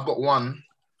 I've got one.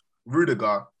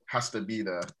 Rudiger has to be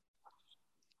there.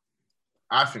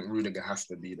 I think Rudiger has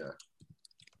to be there.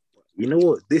 You know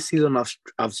what? This season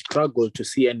I've struggled to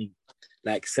see any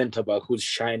like centre back who's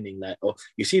shining. Like, oh,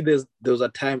 you see, there was a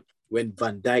time when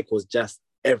Van Dijk was just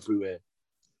everywhere.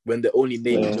 When the only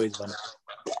name you know is Van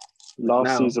Dijk.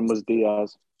 Last season was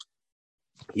Diaz.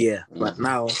 Yeah, but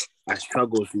now I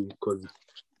struggle to because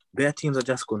their teams are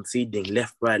just conceding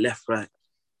left, right.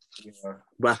 Yeah.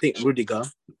 But I think Rudiger,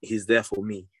 he's there for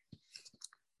me.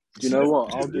 Do you know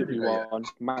what? I'll give you one.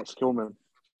 Max Kilman.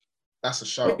 That's a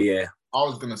shout. Yeah. I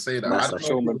was gonna say that. That's I don't a know if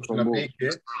he Kilman was from gonna Wolves. make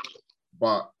it,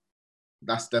 but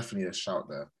that's definitely a shout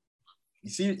there. You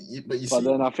see, But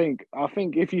then I think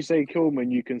if you say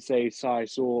Kilman, you can say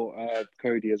Saiss or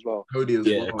Cody as well. Cody as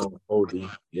well. Cody.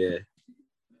 Yeah.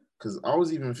 Because I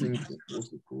was even thinking,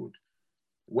 what's it called?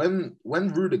 When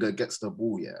Rudiger gets the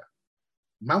ball,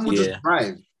 man will just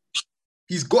drive.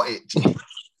 He's got it.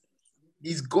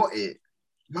 He's got it.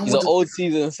 Man He's an old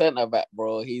season centre back,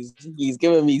 bro. He's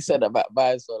given me centre back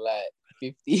vibes for like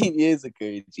 15 years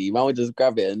ago. G, man would just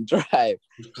grab it and drive.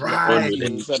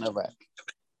 Centre back.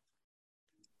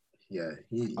 Yeah,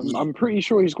 I'm pretty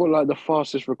sure he's got like the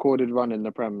fastest recorded run in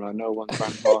the Prem. Like no one's ran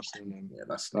faster than him. Yeah,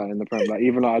 that's like in the Prem. Like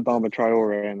even like Adama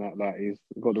Traore and that. Like he's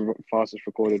got the fastest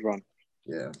recorded run.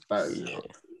 Yeah, that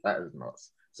is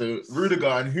nuts. So Rudiger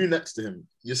and who next to him?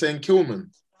 You're saying Kilman?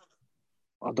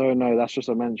 I don't know. That's just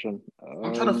a mention.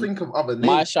 I'm trying to think of other names.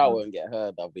 My shout won't get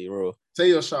heard. I'll be real. Say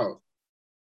your shout.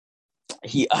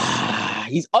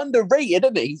 He's underrated,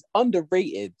 isn't it? He's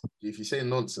underrated. If you say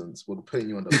nonsense, we're putting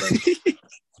you on the bench.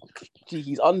 Gee,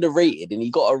 he's underrated, and he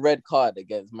got a red card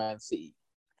against Man City.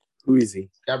 Who is he?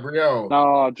 Gabriel.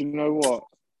 No, do you know what?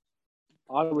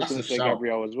 I was going to say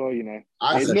Gabriel as well. You know,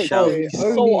 He's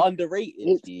so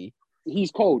underrated.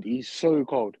 He's cold. He's so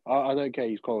cold. I don't care.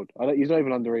 He's cold. He's not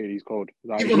even underrated. He's cold.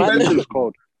 Like, he's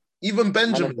cold. Even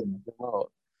Benjamin.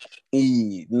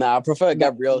 Nah, I prefer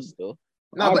Gabriel still.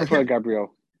 No, I prefer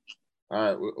Gabriel. All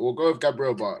right, we'll go with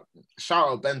Gabriel, but shout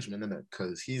out Benjamin, innit?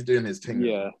 Because he's doing his thing.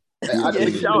 Yeah.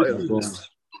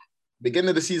 Beginning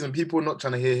of the season, people were not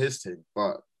trying to hear his thing,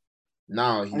 but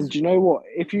now he's. And do you know what?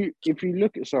 If you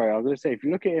look at, sorry, I was going to say, if you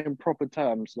look at it in proper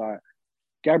terms, like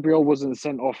Gabriel wasn't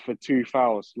sent off for 2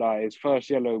 fouls. Like his first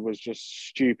yellow was just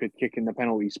stupid kicking the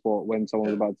penalty spot when someone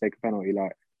was about to take a penalty.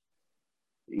 Like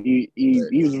he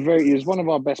was one of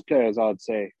our best players, I'd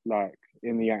say. Like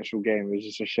in the actual game, it was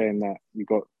just a shame that we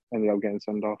ended up getting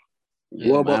sent off.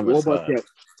 Yeah, what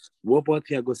about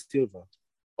Thiago Silva?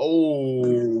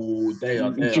 Oh, they are.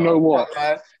 Do you know what?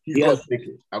 He's got to take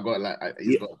it. I've got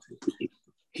he's got to take it.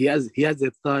 He has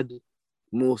the third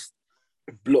most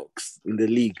blocks in the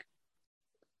league.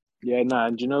 Yeah,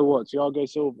 and do you know what? Thiago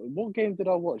Silva. What game did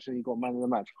I watch and he got man of the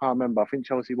match? I can't remember. I think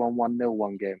Chelsea won 1-0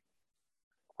 one game.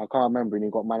 I can't remember, and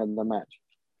he got man of the match.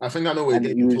 I think I know what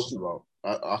game you're talking about.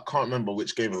 I can't remember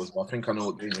which game it was, but I think I know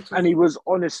what game you're talking about. And he was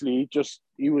honestly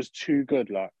he was too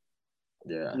good. Like,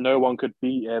 yeah, no one could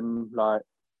beat him. Like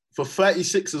for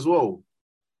 36 as well.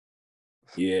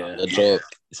 Yeah, a joke.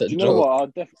 It's a Do you joke. know what?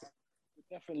 I'd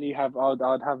definitely have.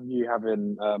 I'd have you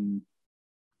having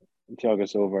Thiago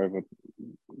Silva over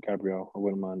Gabriel. I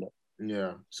wouldn't mind it.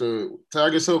 Yeah. So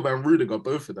Thiago Silva and Rudiger,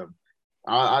 both of them.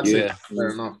 I'd say that's fair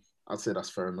enough. I'd say that's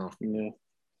fair enough. Yeah.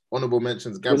 Honorable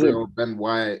mentions: Gabriel, Ben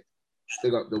White.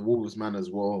 Big up the Wolves man as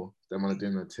well. Them are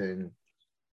doing their thing.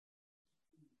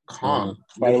 Calm.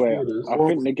 By the way, I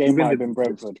think the game might have been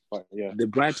Brentford, but yeah. The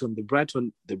Brighton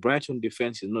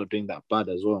defense is not doing that bad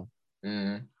as well.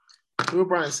 Mm. Who are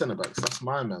Brighton centre backs? That's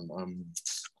my man.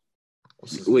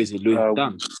 Who is it? Louis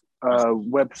Dunn.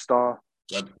 Webster.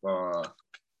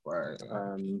 Right.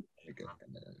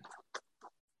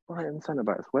 Brighton centre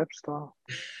backs. Webster.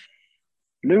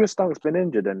 Lewis Dunk's been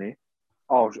injured, hasn't he?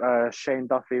 Oh, Shane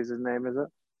Duffy is his name, is it?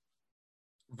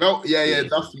 Yeah,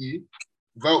 Duffy,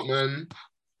 Veltman.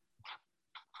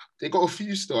 They got a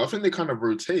few still. I think they kind of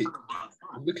rotate.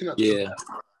 I'm looking at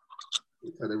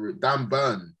Dan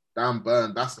Burn.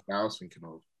 That's the guy I was thinking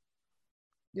of.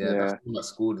 Yeah, that's the one that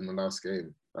scored in the last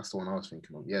game. That's the one I was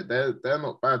thinking of. Yeah, they're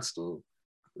not bad still.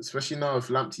 Especially now if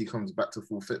Lamptey comes back to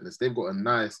full fitness. I think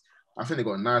they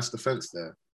got a nice defense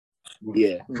there.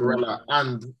 Yeah. Corella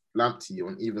and Lamptey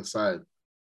on either side.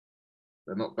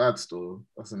 They're not bad still.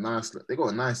 They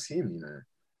got a nice team, you know.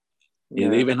 Yeah,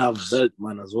 they even have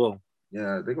Zeltman as well.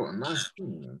 Yeah, they got a nice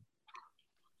team, you know.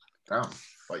 Damn.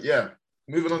 But yeah,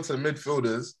 moving on to the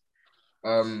midfielders.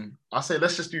 I say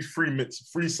let's just do three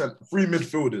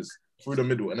midfielders through the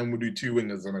middle, and then we'll do 2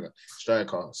 wingers and a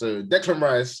striker. So Declan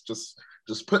Rice, just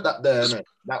put that there. No,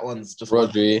 that one's just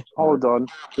Rodri. Hold on.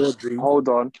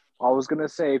 I was gonna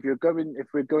say if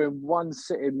we're going one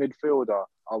sitting midfielder,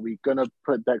 are we gonna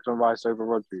put Declan Rice over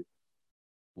Rodri?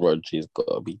 Rodri's got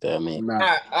to be there, mate.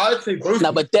 Nah. I'd say both.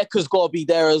 Nah, but Decker's got to be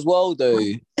there as well, though.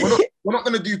 We're not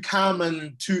going to do Cam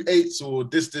and 2 8s or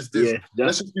this. Yeah,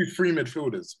 Let's just do 3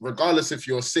 midfielders, regardless if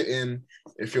you're sitting,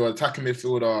 if you're attacking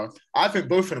midfielder. I think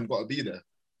both of them got to be there.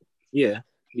 Yeah,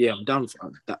 I'm down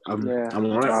for that. I'm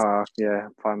all right.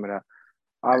 I'm fine with that.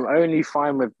 I'm only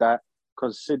fine with that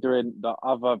considering the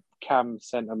other Cam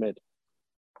centre mid.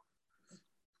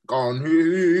 Go on,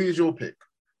 who's your pick?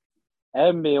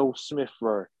 Emil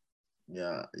Smith-Rowe.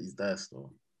 Yeah, he's there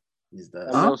still. He's there.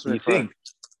 Emil You Smith-Rowe. think?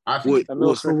 I think.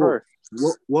 Emil Smith-Rowe.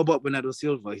 What about Bernardo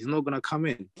Silva? He's not gonna come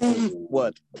in.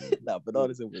 What? Nah,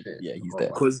 Bernardo Silva. Yeah, he's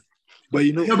there. But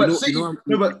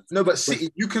But City.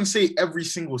 You can say every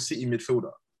single City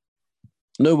midfielder.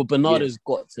 No, but Bernardo's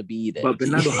got to be there. But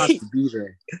Bernardo has to be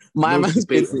there. My man's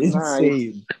been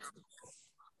insane.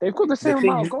 They've got the same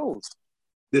amount of goals.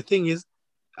 The thing is,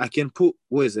 I can put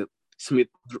Smith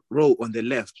Rowe on the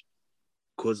left,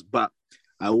 but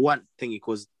I want thingy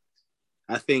because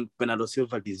I think Bernardo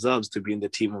Silva deserves to be in the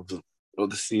team of the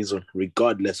season,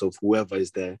 regardless of whoever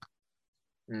is there.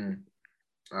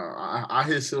 I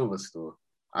hear Silva still.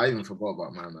 I even forgot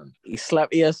about my man. He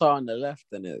slapped ESR on the left,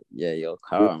 and you're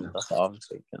calm. That's what I'm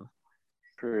thinking.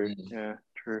 True. Yeah,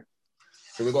 true.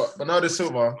 So we got Bernardo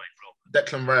Silva,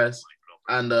 Declan Rice,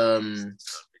 and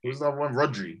who's the other one?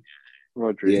 Rodri.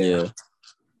 Yeah.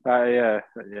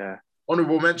 Yeah.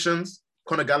 Honourable mentions: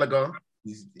 Conor Gallagher.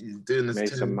 He's doing his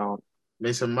Mason Mount.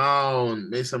 Mason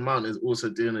Mount is also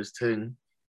doing his thing.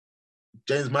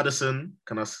 James Maddison.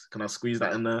 Can I squeeze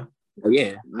that in there? Oh,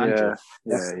 yeah.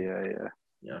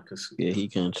 Yeah, he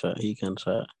can chat.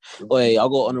 Oh, hey, I'll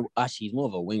go on. Actually, he's more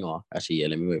of a winger. Actually, yeah,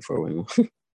 let me wait for a winger.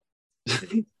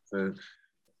 So,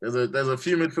 there's a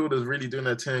few midfielders really doing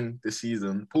their thing this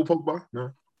season. Paul Pogba,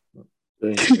 no.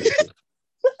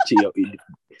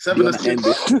 7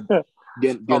 assists.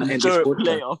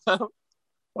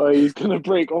 Oh, he's gonna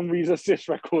break Henry's assist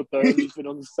record though. He's been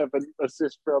on 7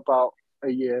 assists for about a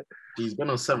year. He's been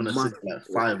on 7 assists for like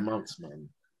 5 months, man.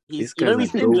 He's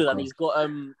injured and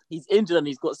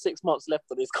he's got 6 months left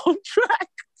on his contract.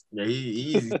 Yeah,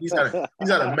 he's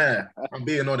had a mare. I'm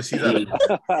being honest. He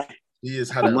has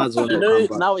had a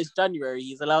now it's January.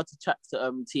 He's allowed to chat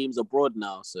to teams abroad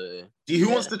now. So who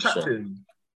wants to chat to him?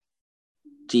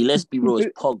 Let's be real,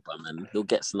 it's Pogba, man. He'll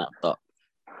get snapped up.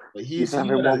 But he's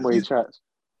having one-way chats.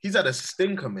 He's had a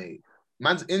stinker, mate.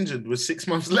 Man's injured with 6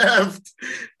 months left.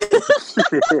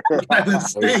 Had a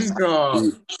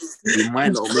stinker. He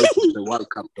might not make it to the World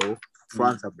Cup though.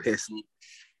 France are pissed.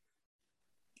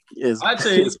 Yes. I'd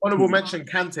say it's honourable mention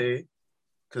Kante,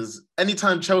 because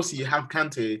anytime Chelsea have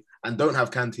Kante and don't have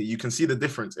Kante, you can see the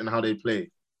difference in how they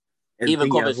play. And even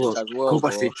Kovacic as well.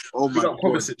 Oh my God.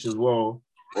 Kovacic as well.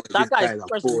 That guy's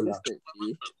press resistant.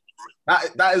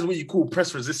 That is what you call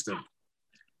press resistant.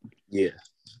 Yeah.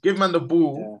 Give man the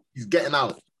ball, he's getting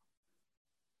out.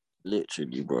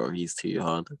 Literally, bro, he's too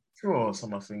hard. Sure, so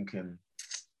I'm thinking.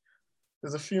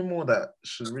 There's a few more that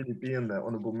should really be in there,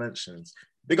 honourable mentions.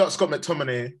 Big up Scott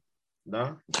McTominay.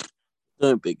 No?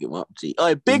 Don't big him up, G.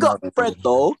 Oh, big up Fred,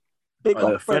 though. Big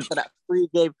up Fred for that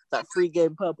free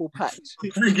game purple patch.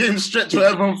 3 game stretch where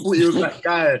everyone thought he was that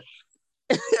guy.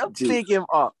 Big him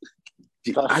up.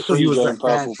 I thought he was that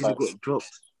guy until he got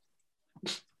dropped.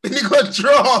 He got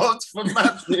dropped for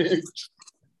Matic.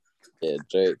 Yeah,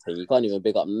 joke. You can't even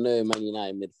big up no Man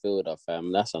United midfielder,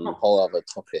 fam. That's a whole other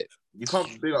topic. You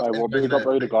can't big up. Big up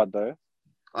Odegaard though.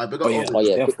 Big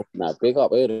up. Big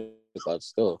up Odegaard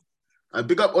still. I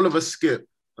big up Oliver Skip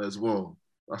as well.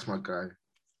 That's my guy.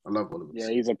 I love Oliver. Yeah,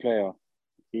 he's a player.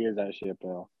 He is actually a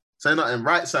player. Say nothing.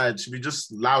 Right side. Should we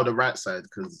just allow the right side?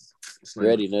 Because you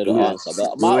already know the answer.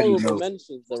 But my honourable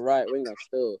mention's the right winger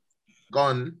still.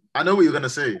 Gone. I know what you're gonna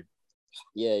say.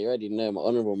 Yeah, you already know my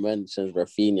honourable mentions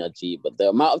Rafinha, G. But the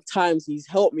amount of times he's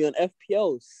helped me on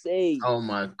FPL, oh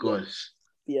my gosh.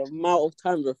 The amount of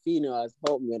times Rafinha has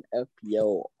helped me on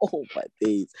FPL, oh my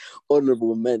days.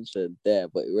 Honourable mention there,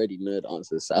 but you already know the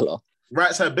answer, Salah.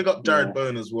 Right side, big up Jared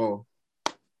Bone as well.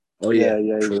 Oh yeah,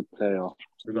 he's a player.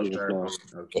 Big up Jared Bone.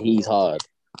 Okay. He's hard.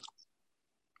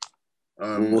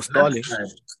 Sterling.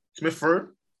 Smith Rowe.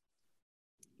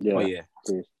 Yeah. Oh yeah.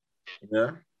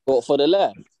 Yeah. But for the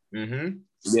left. Mm-hmm.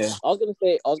 Yeah. I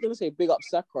was gonna say big up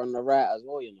Saka on the right as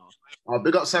well, you know. Oh,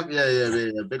 big up Saka.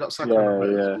 Yeah. Big up Saka on the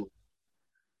right. Yeah.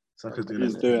 Saka's doing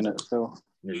it still.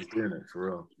 Yeah, he's doing it for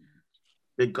real.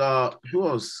 Big up. Who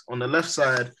else on the left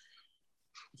side?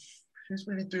 Who's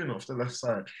really doing it off the left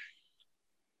side?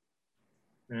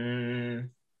 Where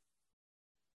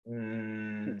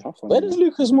does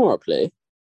Lucas Moura play?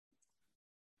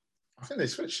 I think they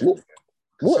switched him.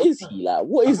 What is he like?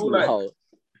 What is he like?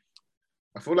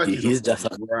 I feel like he's just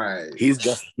right. He's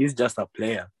just a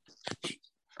player.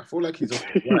 I feel like he's on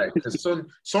the right because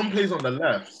Son plays on the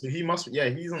left, so he must. Yeah,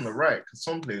 he's on the right because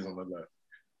Son plays on the left.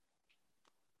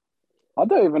 I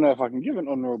don't even know if I can give an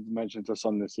honourable mention to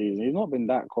Son this season. He's not been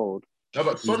that cold. No,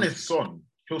 but Son is Son.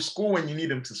 He'll score when you need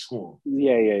him to score.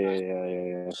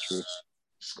 Yeah. True.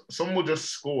 Son will just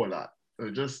score like.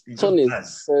 Son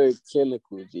is so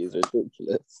clinical, geez,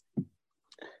 ridiculous.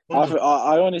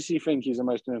 I honestly think he's the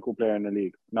most clinical player in the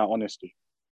league. No, honestly.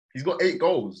 He's got 8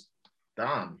 goals.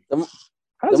 Damn. The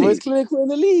most clinical in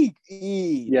the league?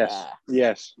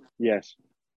 Yes.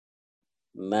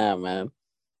 Nah, man.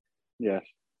 Yes.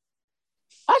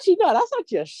 Actually, no, that's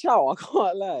actually a shout. I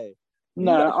can't lie.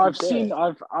 No, I've seen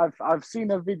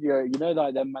a video. You know,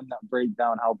 like them men that break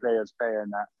down how players play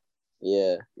and that.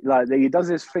 Yeah. Like he does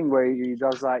this thing where he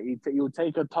does like he'll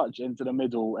take a touch into the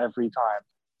middle every time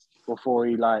before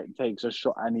he like takes a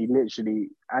shot, and he literally,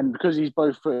 and because he's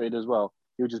both footed as well,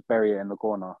 he'll just bury it in the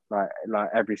corner like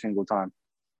every single time.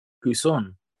 Who's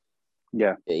on?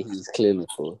 Yeah, he's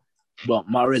clinical. But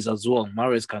Mahrez as well.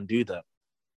 Mahrez can do that.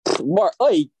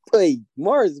 Mahrez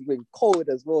has been cold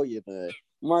as well, you know.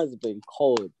 Mahrez has been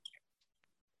cold.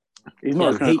 He's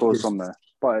not going to cause some there,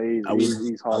 but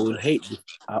he's hard.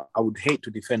 I would hate to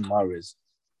defend Mahrez.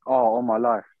 Oh, all my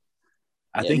life.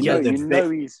 I think he has the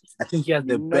best.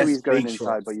 He's going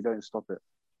inside, but you don't stop it.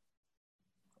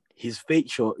 His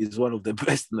fake shot is one of the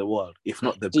best in the world, if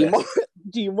not the best.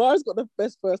 Mahrez got the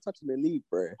best first touch in the league,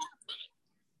 bro.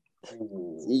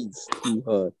 He's too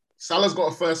hard. Salah's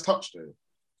got a first touch though.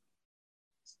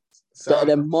 Better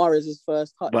than Mahrez's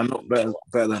first touch. But not better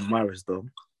than Mahrez though.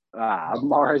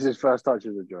 Mahrez's first touch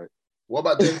is a joke. What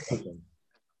about James Madison?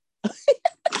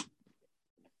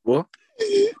 What?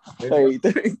 Hey,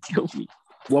 don't kill me.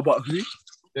 What about who?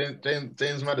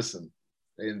 James Madison.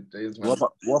 What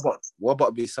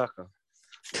about Bissaka?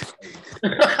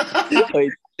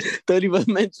 Wait, don't even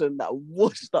mention that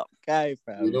washed up guy,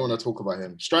 fam. We don't want to talk about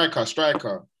him.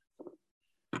 Striker.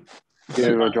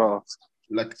 Diego Jota.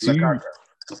 Lukaku.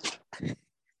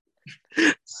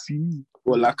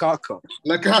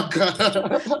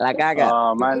 Lukaku.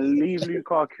 Oh, man, leave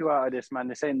Lukaku out of this, man.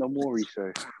 This ain't the Maury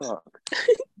show. Fuck.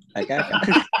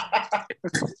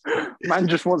 Man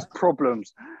just wants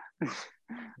problems.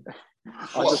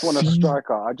 I just want a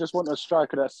striker. I just want a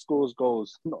striker that scores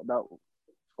goals, not that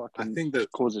fucking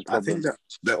causes problems. I think that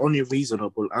the only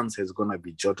reasonable answer is gonna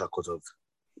be Jota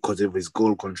because of his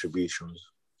goal contributions.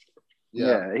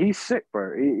 Yeah, he's sick,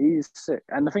 bro. He's sick.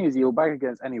 And the thing is, he'll back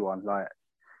against anyone. Like,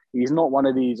 he's not one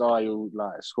of these, he'll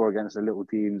like score against the little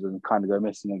teams and kind of go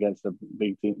missing against the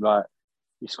big team. Like,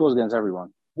 he scores against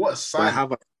everyone. What a sign. I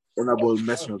have an honorable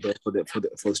mention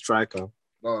for striker.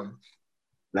 Go on.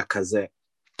 Lacazette.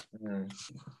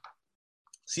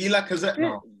 See Lacazette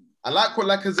now. I like what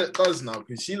Lacazette does now.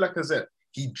 Because see Lacazette,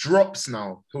 he drops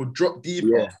now. He'll drop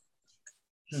deeper. Yeah.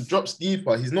 He drops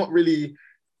deeper. He's not really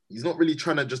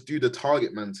trying to just do the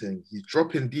target man thing. He's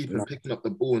dropping deep and picking up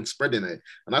the ball and spreading it.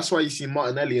 And that's why you see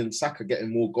Martinelli and Saka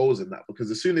getting more goals in that. Because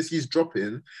as soon as he's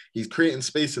dropping, he's creating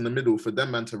space in the middle for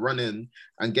them man to run in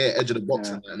and get edge of the box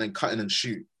and then cut in and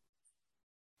shoot.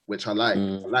 Which I like.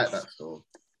 I like that stuff.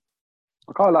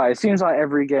 I can't lie. It seems like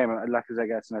every game Lacazette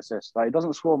gets an assist. Like, he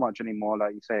doesn't score much anymore,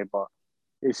 like you say, but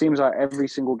it seems like every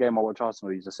single game I watch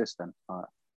Arsenal, he's assisting.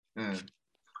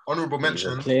 Honourable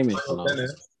mention.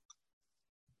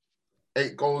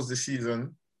 8 goals this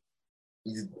season.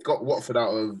 He's got Watford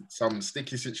out of some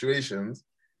sticky situations.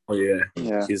 Oh yeah.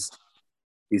 He's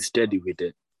steady with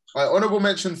it. Honourable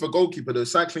mention for goalkeeper though,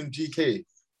 cycling GK,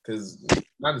 because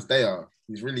man's there.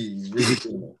 He's really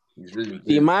doing it. He's really good.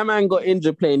 See, my man got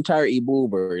injured playing charity ball,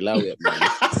 bro. Allow it, man.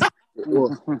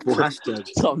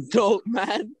 Some dope,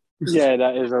 man. Yeah,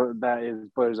 that is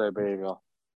bozo behavior.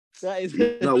 That is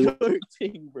a dope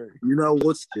thing, bro. I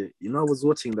was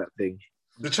watching that thing.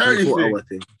 The charity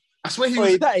thing. I swear he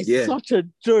was. That is such a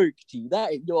joke, G.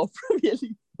 That is your Premier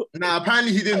League. Nah,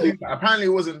 apparently he didn't do that. Apparently it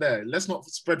wasn't there. Let's not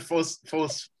spread false.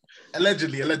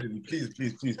 Allegedly. Please.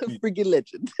 Friggin'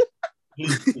 legend.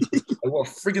 What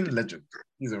a friggin' legend.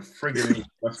 He's a friggin'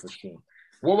 that's for sure.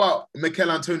 What about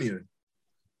Mikel Antonio?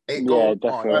 8 goals. Yeah,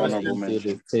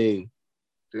 definitely.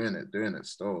 Doing it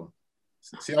still.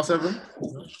 CR7?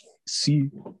 See.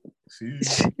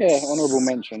 Yeah, honourable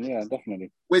mention. Yeah,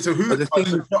 definitely. Wait, so who?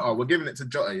 Jota. We're giving it to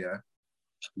Jota, yeah?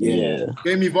 Yeah.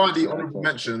 Jamie Vardy, honourable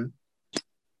mention.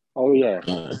 Oh, yeah.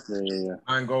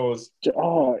 9 goals.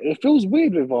 Oh, it feels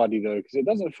weird with Vardy, though, because it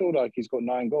doesn't feel like he's got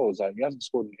 9 goals. Like, he hasn't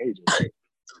scored in ages.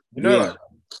 Like,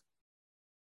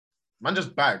 man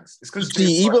just bags. It's because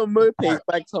even Mope's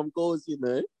bagged some goals, you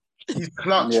know. He's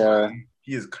clutch. Yeah. Man.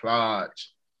 He is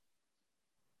clutch.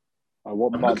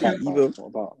 What I'm about looking- Bamba? What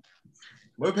about?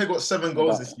 Mope got 7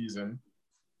 goals this season.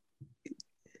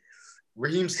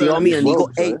 Raheem See what I Sterling. mean? And he Well,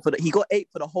 got 8 for he got 8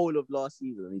 for the whole of last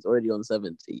season. And he's already on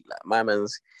 70. Like my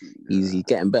man's, he's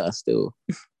getting better still.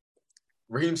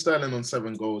 Raheem Sterling on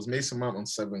 7 goals. Mason Mount on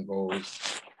 7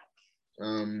 goals.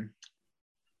 Riyad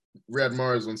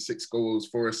Mahrez on 6 goals,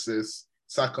 4 assists.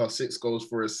 Saka 6 goals,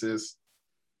 4 assists.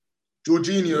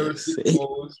 Jorginho 6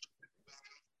 goals.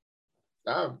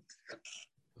 Damn.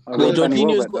 Well, Danny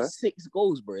Jorginho's Welbeck, got though. 6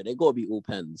 goals, bro. They gotta be all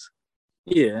pens.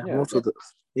 Yeah, Yeah. most of the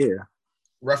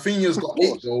Rafinha's got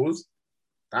 8 goals.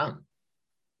 Damn.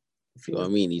 You know what I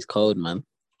mean? He's cold, man.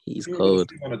 He's Rafinha got cold.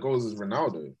 the same amount of goals as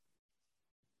Ronaldo.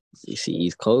 You see,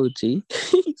 he's cold, G.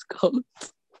 He's cold.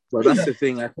 But that's the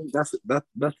thing. I think that's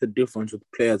the difference with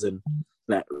players and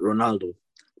like Ronaldo.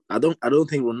 I don't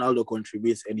think Ronaldo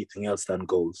contributes anything else than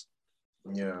goals.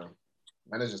 Yeah.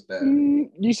 Man is just there.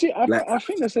 You see, I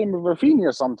think the same with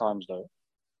Rafinha sometimes, though.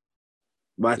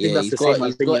 But I think Yeah, that's he's the got same.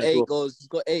 he's got 8 goals. He's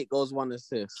got 8 goals, 1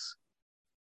 assist.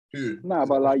 Who? Nah,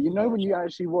 but like when you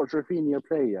actually watch Rafinha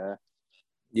play,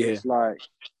 Yeah, it's like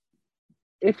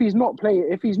if he's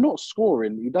not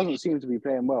scoring, he doesn't seem to be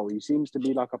playing well. He seems to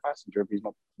be like a passenger if he's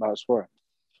not scoring.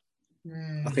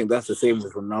 I think that's the same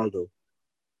with Ronaldo.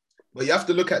 But you have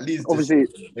to look at Leeds. Obviously,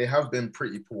 They have been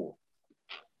pretty poor.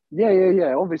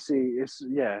 yeah. Obviously,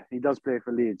 he does play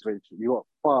for Leeds, which you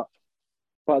got.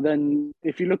 But then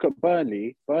if you look at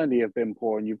Burnley have been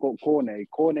poor, and you've got Cornet.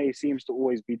 Cornet seems to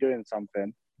always be doing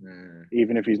something,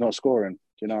 even if he's not scoring. Do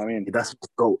you know what I mean? That's my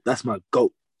goat. That's my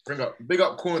goat. Big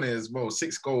up Cornet as well.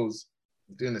 6 goals.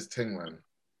 He's doing his thing, man.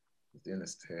 He's doing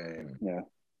his thing. Yeah.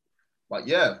 But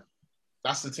yeah,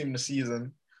 that's the team of the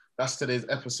season. That's today's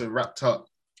episode wrapped up.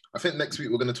 I think next week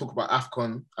we're going to talk about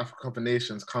AFCON, African Cup of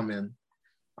Nations coming.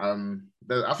 I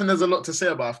think there's a lot to say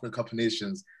about African Cup of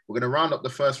Nations. We're going to round up the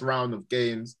first round of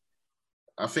games.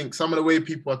 I think some of the way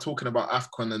people are talking about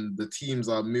AFCON and the teams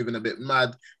are moving a bit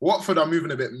mad. Watford are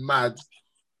moving a bit mad.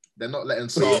 They're not letting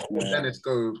Saul or Dennis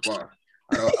go, but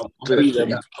I'm going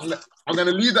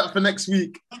to leave that for next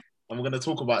week. And we're going to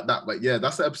talk about that. But yeah,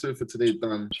 that's the episode for today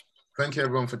done. Thank you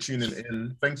everyone for tuning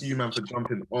in. Thank you, man, for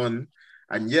jumping on.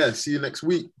 And yeah, see you next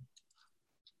week.